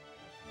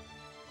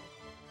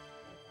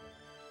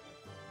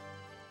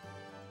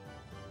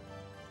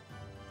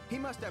 He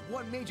must have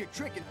one major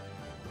trick in...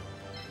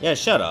 Yeah,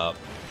 shut up.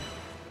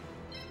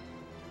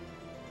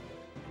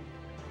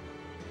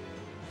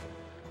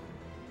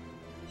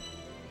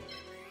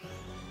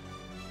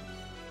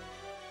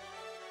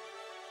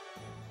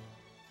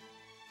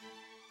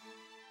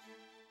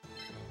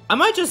 I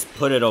might just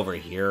put it over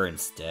here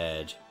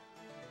instead.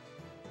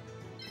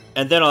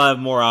 And then I'll have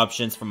more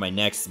options for my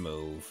next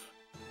move.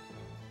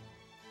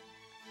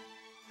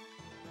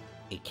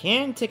 It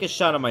can take a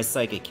shot on my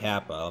Psychic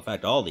Kappa. In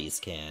fact, all these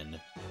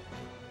can.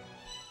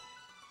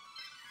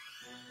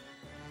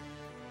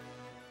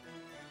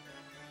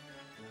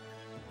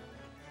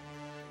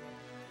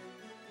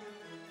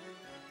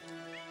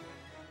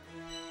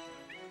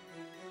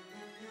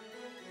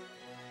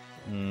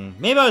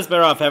 Maybe I was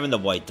better off having the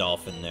White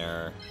Dolphin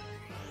there.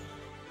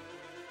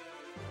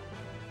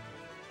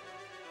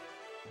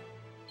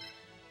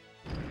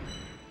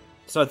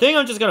 So I think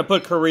I'm just gonna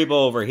put Karibo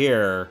over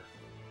here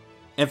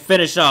and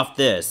finish off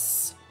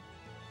this.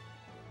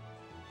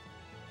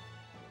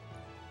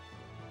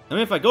 I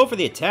mean, if I go for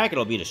the attack,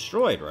 it'll be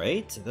destroyed,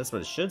 right? That's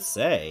what it should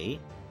say.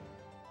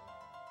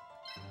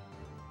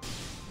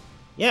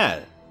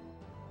 Yeah.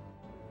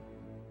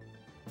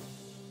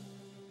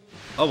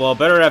 Oh well,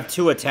 better to have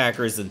 2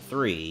 attackers than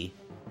 3.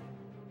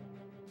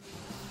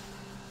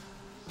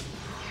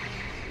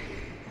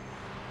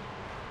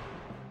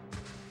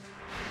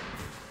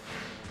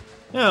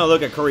 Oh,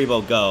 look at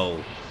Karibo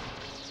go.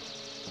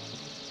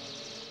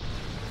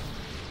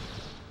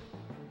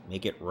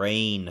 Make it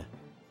rain.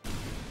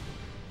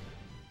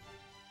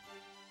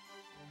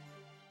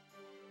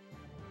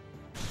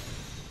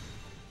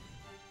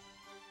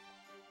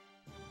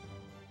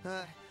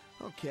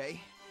 Okay.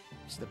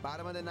 It's the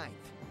bottom of the 9th.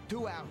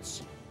 2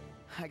 outs.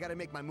 I gotta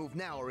make my move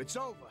now or it's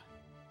over.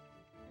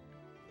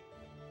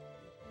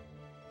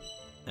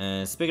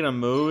 And speaking of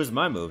moves,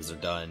 my moves are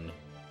done.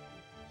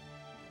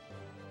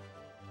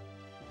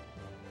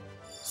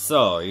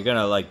 So, you're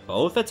gonna, like,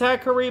 both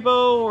attack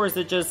Karibo, or is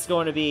it just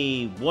going to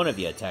be one of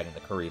you attacking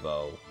the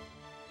Karibo?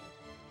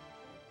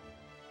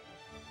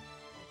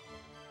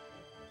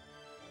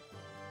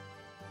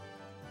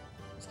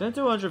 It's gonna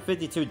do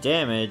 152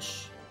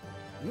 damage.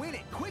 Win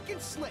it quick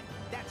and slick.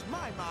 That's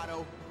my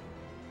motto.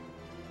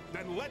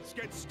 Then let's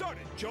get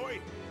started,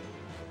 Joey.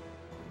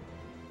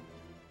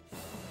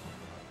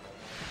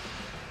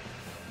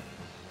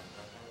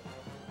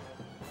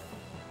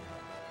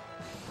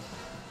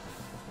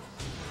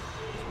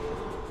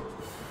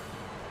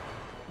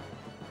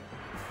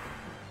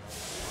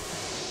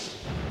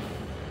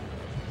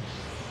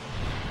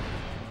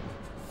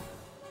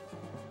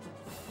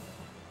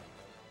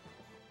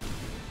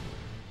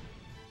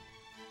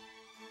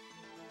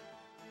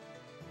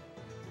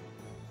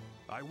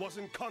 I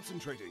wasn't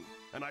concentrating,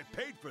 and I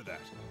paid for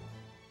that.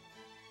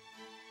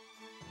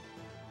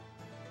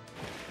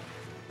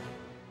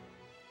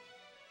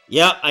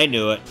 Yep, I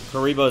knew it.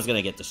 Karibo's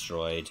gonna get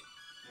destroyed.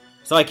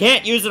 So I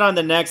can't use it on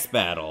the next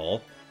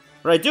battle.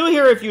 But I do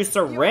hear if you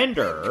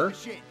surrender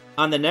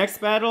on the next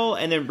battle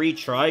and then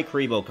retry,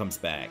 Karibo comes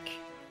back.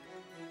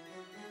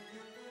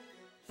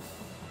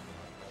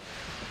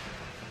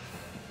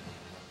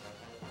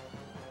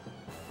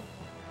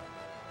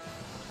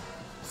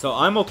 So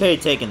I'm okay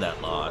taking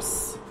that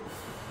loss.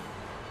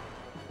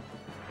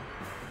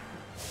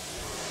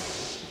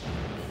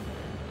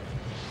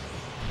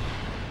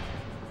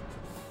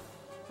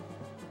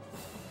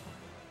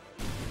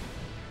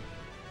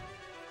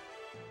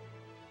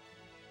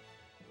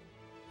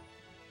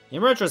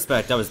 In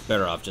retrospect, I was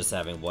better off just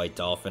having White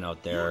Dolphin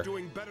out there. You're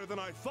doing better than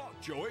I thought,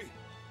 Joey.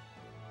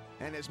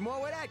 And there's more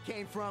where that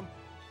came from.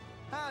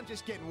 I'm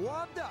just getting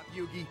warmed up,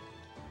 Yugi.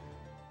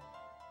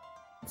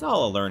 It's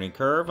all a learning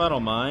curve, I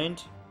don't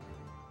mind.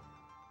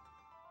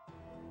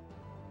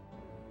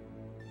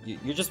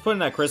 You're just putting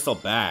that crystal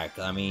back.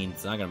 I mean,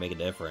 it's not gonna make a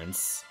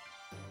difference.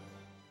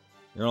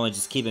 You're only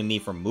just keeping me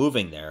from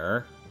moving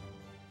there.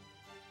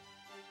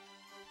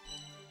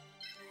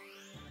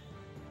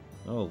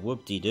 Oh,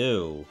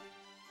 whoop-de-doo.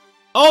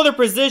 Oh, they're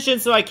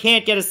positioned so I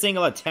can't get a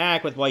single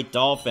attack with White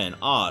Dolphin.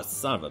 Aw,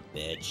 son of a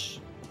bitch.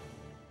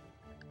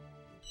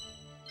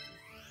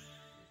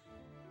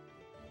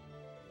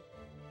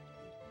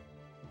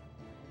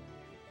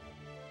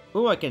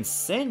 Ooh, I can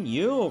send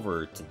you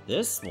over to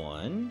this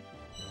one.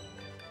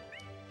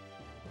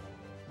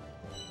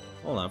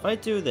 Hold on, if I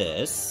do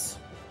this...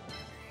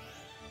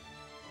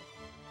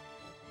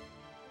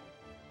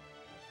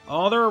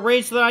 Oh, they're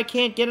arranged so that I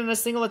can't get in a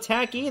single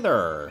attack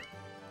either.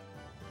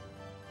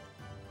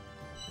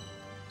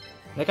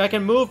 Like, I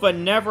can move but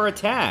never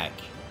attack.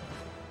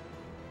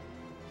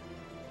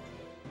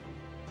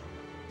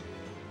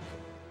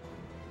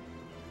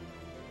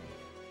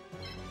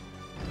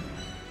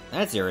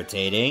 That's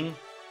irritating.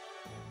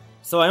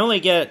 So I only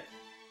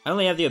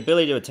have the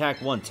ability to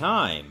attack one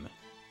time.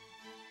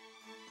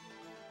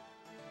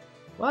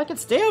 Well, I can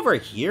stay over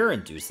here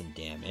and do some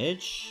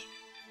damage.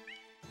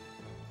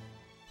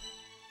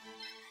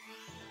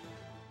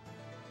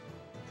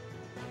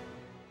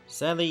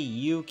 Sadly,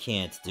 you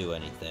can't do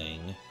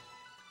anything.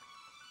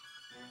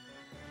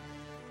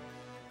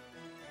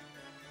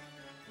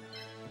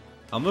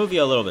 I'll move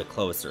you a little bit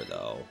closer,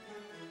 though.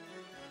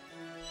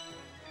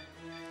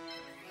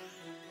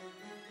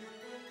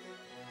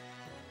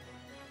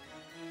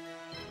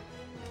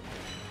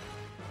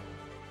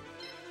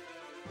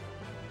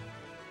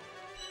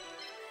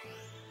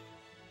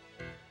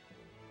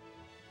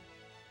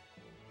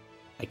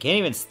 I can't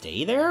even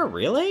stay there?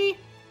 Really?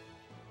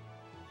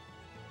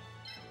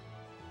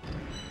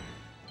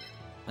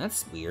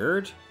 That's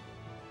weird.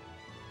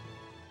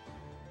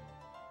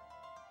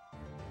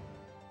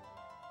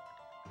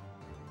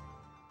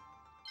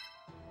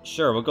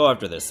 Sure, we'll go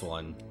after this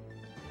one.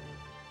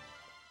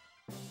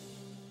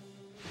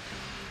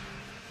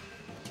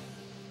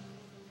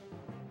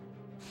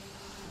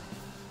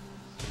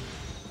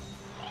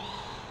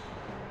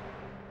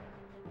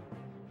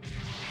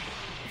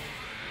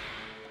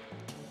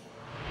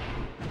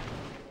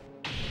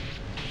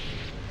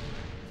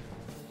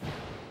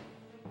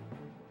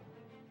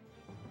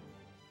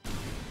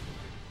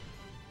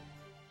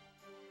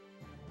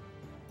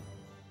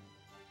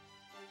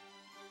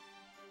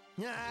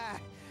 Ah,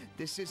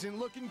 this isn't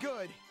looking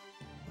good.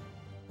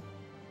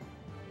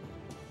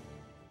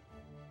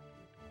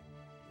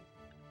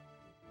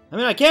 I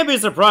mean, I can't be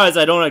surprised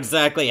I don't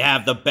exactly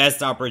have the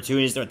best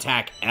opportunities to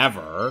attack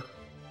ever.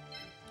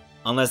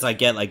 Unless I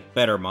get, like,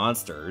 better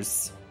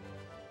monsters.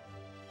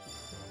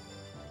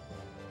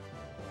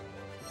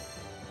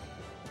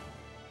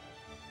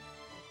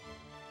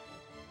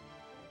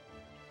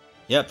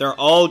 Yep, they're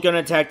all gonna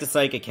attack the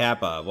Psychic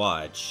Kappa.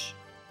 Watch.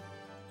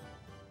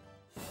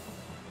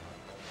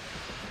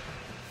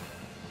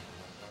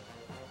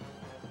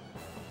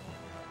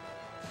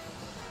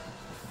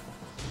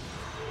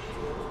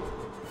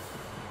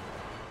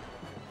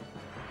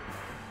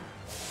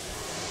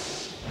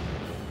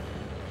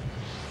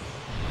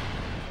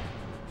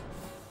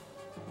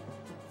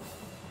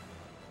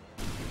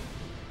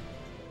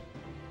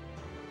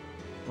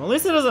 Well, at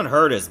least it doesn't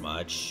hurt as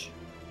much.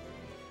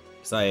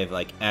 Because I have,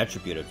 like,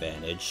 attribute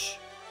advantage.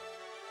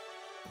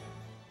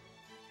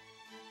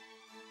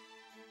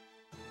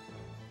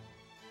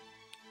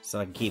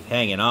 So I can keep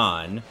hanging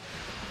on.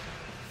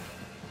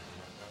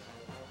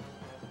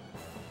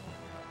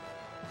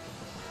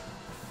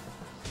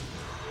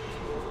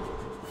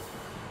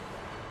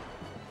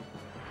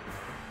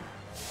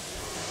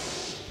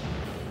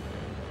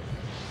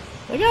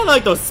 I kinda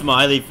like those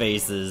smiley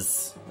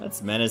faces.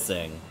 That's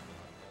menacing.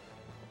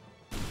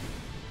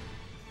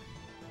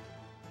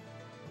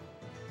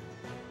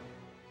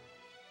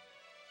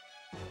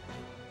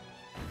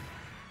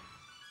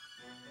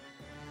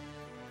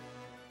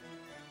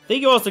 I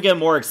think you also get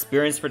more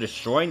experience for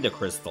destroying the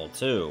crystal,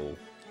 too.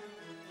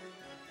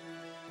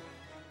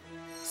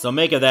 So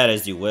make of that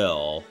as you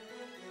will.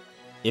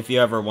 If you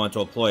ever want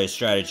to employ a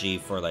strategy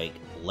for, like,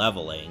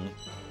 leveling.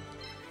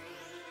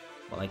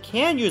 Well, I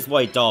can use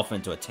White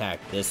Dolphin to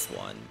attack this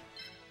one.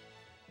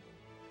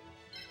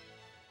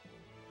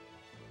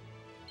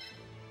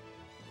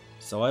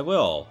 So I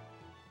will.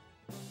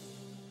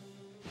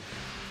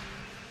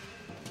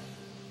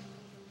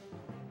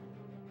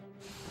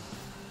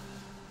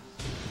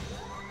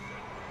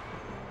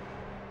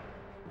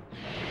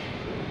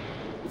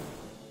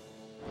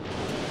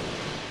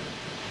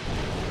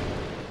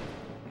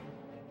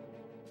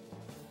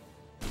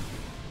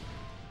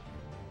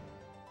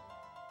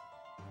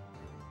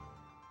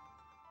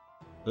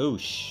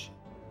 Boosh.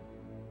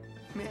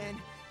 Man,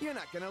 you're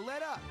not gonna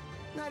let up.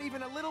 Not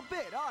even a little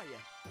bit, are you?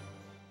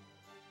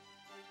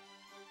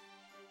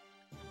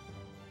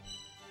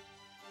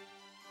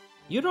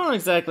 You don't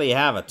exactly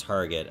have a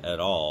target at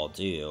all,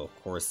 do you?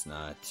 Of course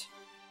not.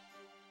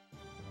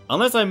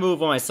 Unless I move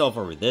myself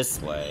over this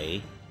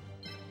way.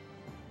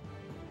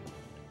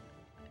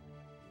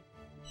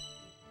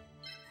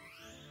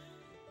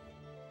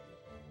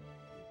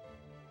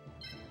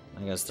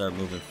 I gotta start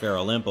moving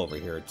Feral Imp over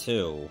here,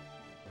 too.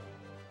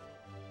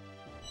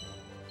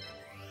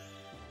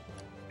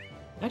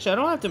 Actually, I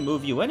don't have to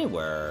move you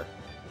anywhere.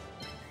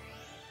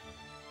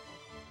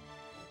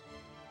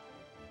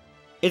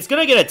 It's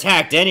gonna get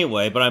attacked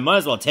anyway, but I might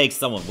as well take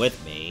someone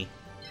with me.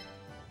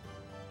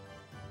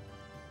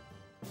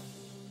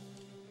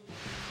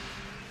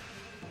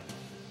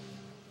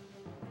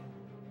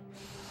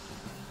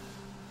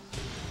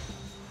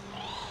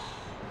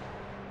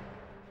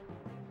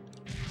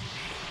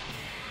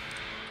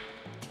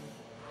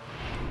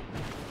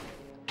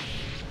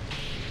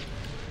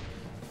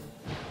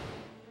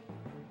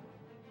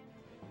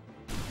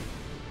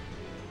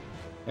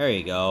 There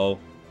you go.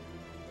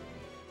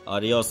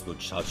 Adios,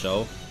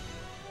 muchacho.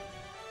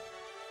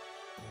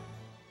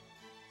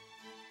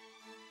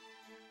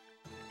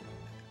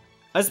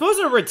 I suppose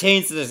it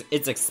retains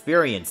its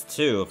experience,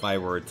 too, if I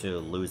were to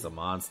lose a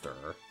monster.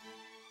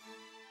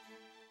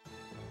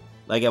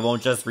 Like, it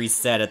won't just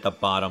reset at the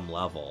bottom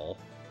level.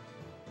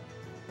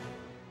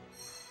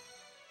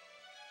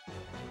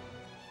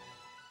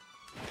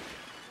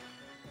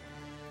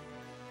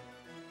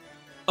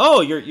 Oh,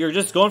 you're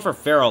just going for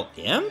Feral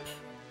Imp?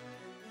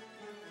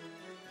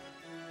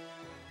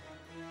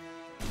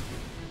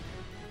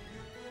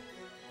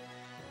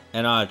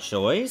 An odd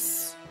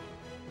choice?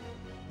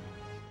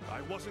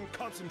 I wasn't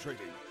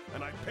concentrating,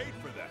 and I paid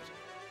for that.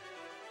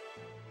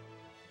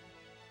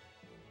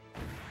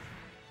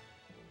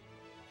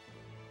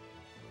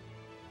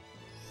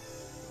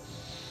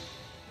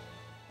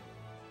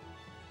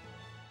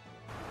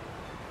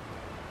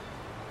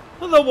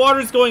 Well, the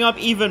water's going up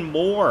even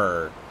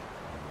more.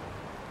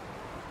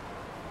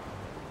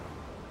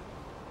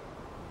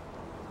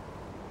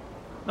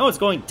 No, it's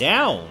going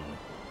down.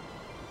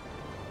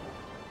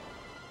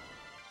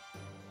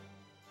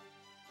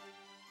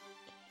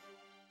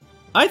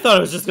 I thought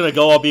it was just gonna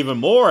go up even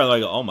more.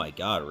 Like, oh my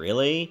god,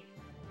 really?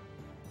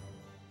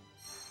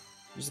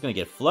 I'm just gonna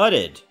get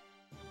flooded.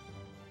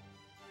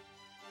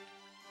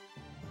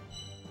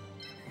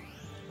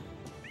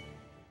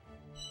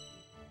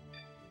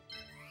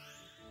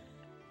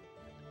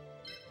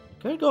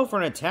 Could go for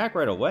an attack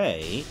right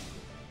away.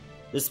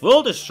 This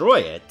will destroy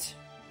it.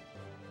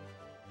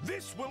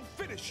 This will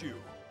finish you.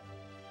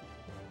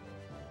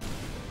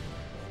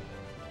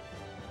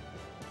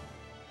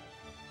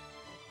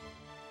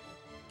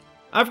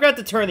 I forgot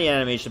to turn the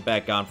animation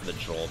back on for the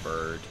troll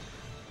bird.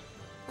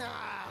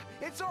 Ah,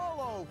 it's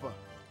all over.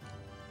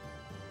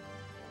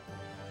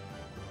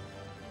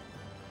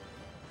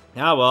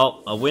 Ah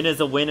well, a win is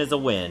a win is a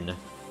win.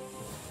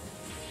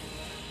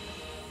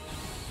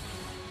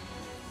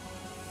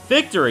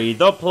 Victory,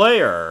 the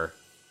player!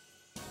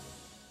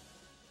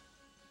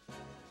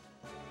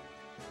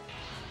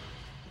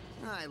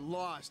 I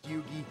lost,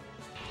 Yugi.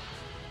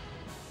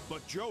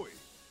 But Joey,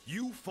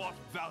 you fought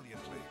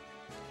valiantly.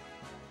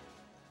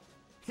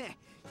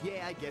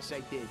 Yeah, I guess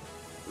I did.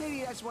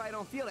 Maybe that's why I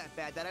don't feel that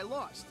bad that I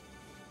lost.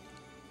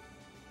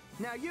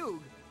 Now, Yug,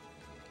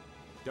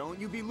 don't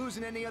you be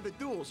losing any other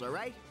duels, all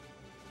right?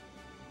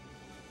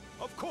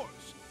 Of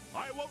course,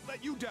 I won't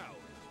let you down.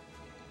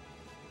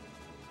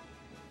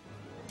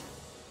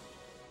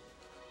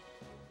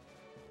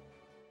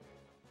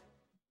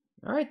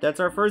 Alright, that's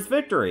our first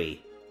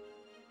victory.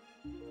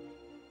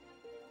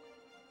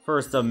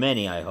 First of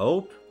many, I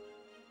hope.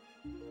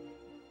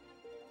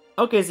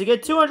 Okay, so you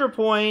get 200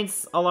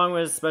 points, along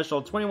with a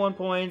special 21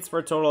 points, for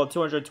a total of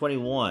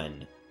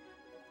 221.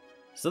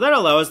 So that'll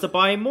allow us to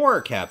buy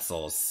more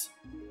capsules.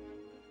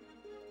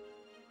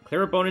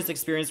 Clear bonus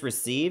experience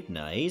received,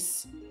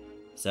 nice.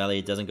 Sadly,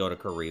 it doesn't go to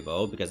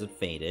Karibo because it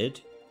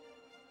fainted.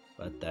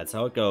 But that's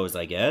how it goes,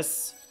 I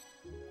guess.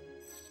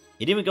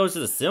 It even goes to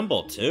the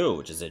symbol, too,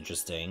 which is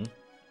interesting.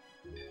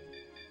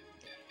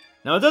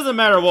 Now, it doesn't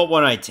matter what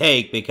one I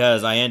take,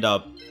 because I end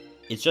up...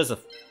 It's just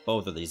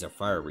both of these are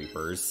Fire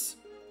Reapers.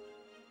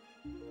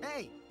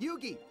 Hey,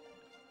 Yugi!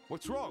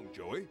 What's wrong,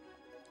 Joey?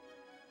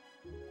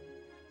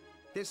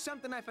 There's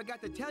something I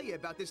forgot to tell you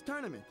about this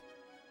tournament.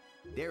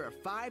 There are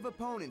 5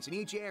 opponents in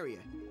each area.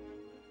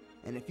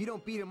 And if you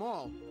don't beat them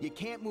all, you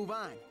can't move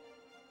on.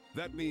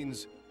 That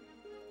means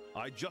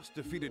I just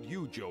defeated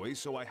you, Joey,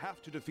 so I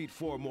have to defeat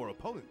 4 more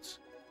opponents.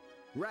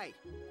 Right.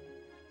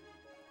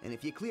 And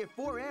if you clear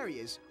 4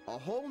 areas, a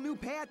whole new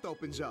path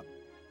opens up.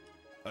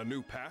 A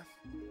new path?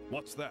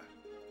 What's that?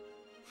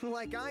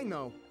 Like I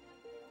know.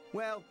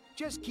 Well,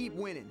 just keep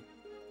winning.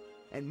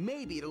 And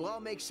maybe it'll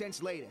all make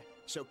sense later.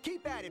 So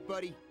keep at it,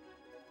 buddy.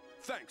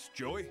 Thanks,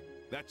 Joey.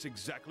 That's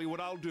exactly what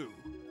I'll do.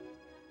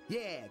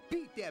 Yeah,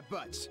 beat their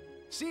butts.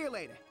 See you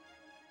later.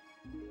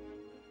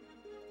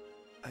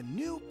 A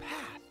new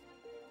path?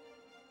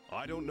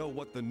 I don't know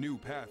what the new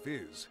path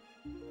is,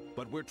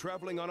 but we're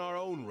traveling on our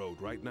own road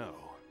right now.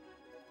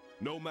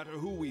 No matter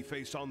who we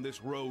face on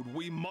this road,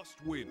 we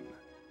must win.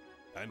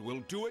 And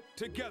we'll do it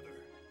together.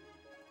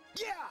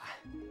 Yeah!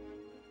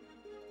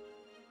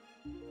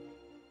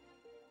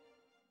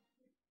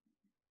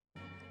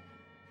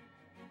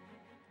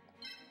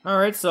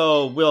 Alright,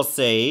 so we'll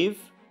save.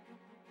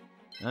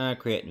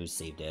 Create new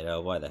save data.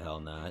 Why the hell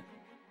not?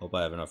 Hope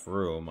I have enough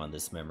room on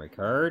this memory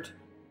card.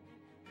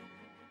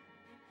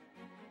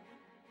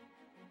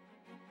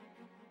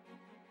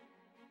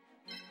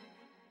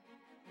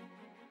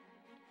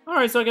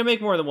 Alright, so I can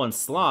make more than one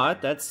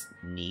slot. That's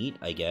neat,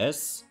 I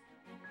guess.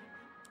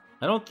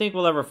 I don't think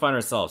we'll ever find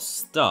ourselves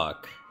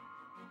stuck.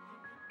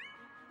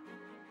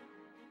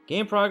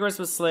 Game progress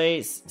was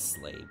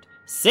slaved.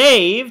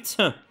 Saved?!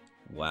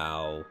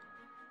 Wow.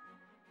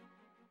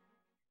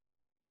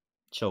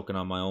 Choking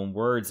on my own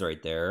words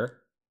right there.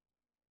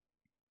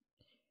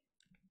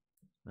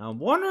 Now, I'm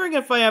wondering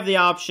if I have the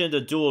option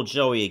to duel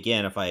Joey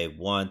again if I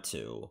want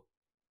to.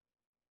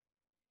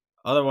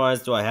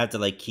 Otherwise, do I have to,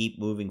 like, keep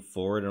moving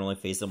forward and only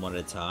face him one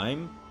at a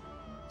time?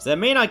 So that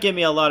may not give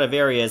me a lot of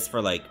areas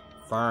for, like,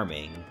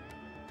 farming.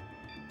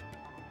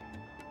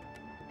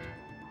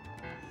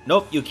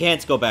 Nope, you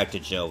can't go back to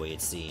Joey, it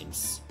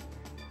seems.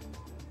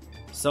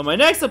 So my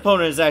next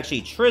opponent is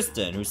actually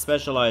Tristan, who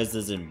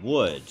specializes in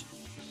wood.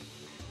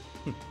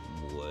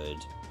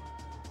 wood.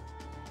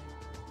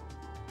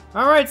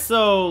 Alright,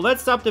 so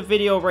let's stop the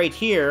video right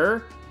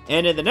here.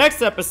 And in the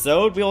next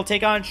episode, we will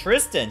take on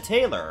Tristan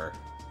Taylor.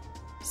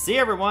 See you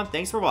everyone,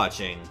 thanks for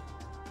watching.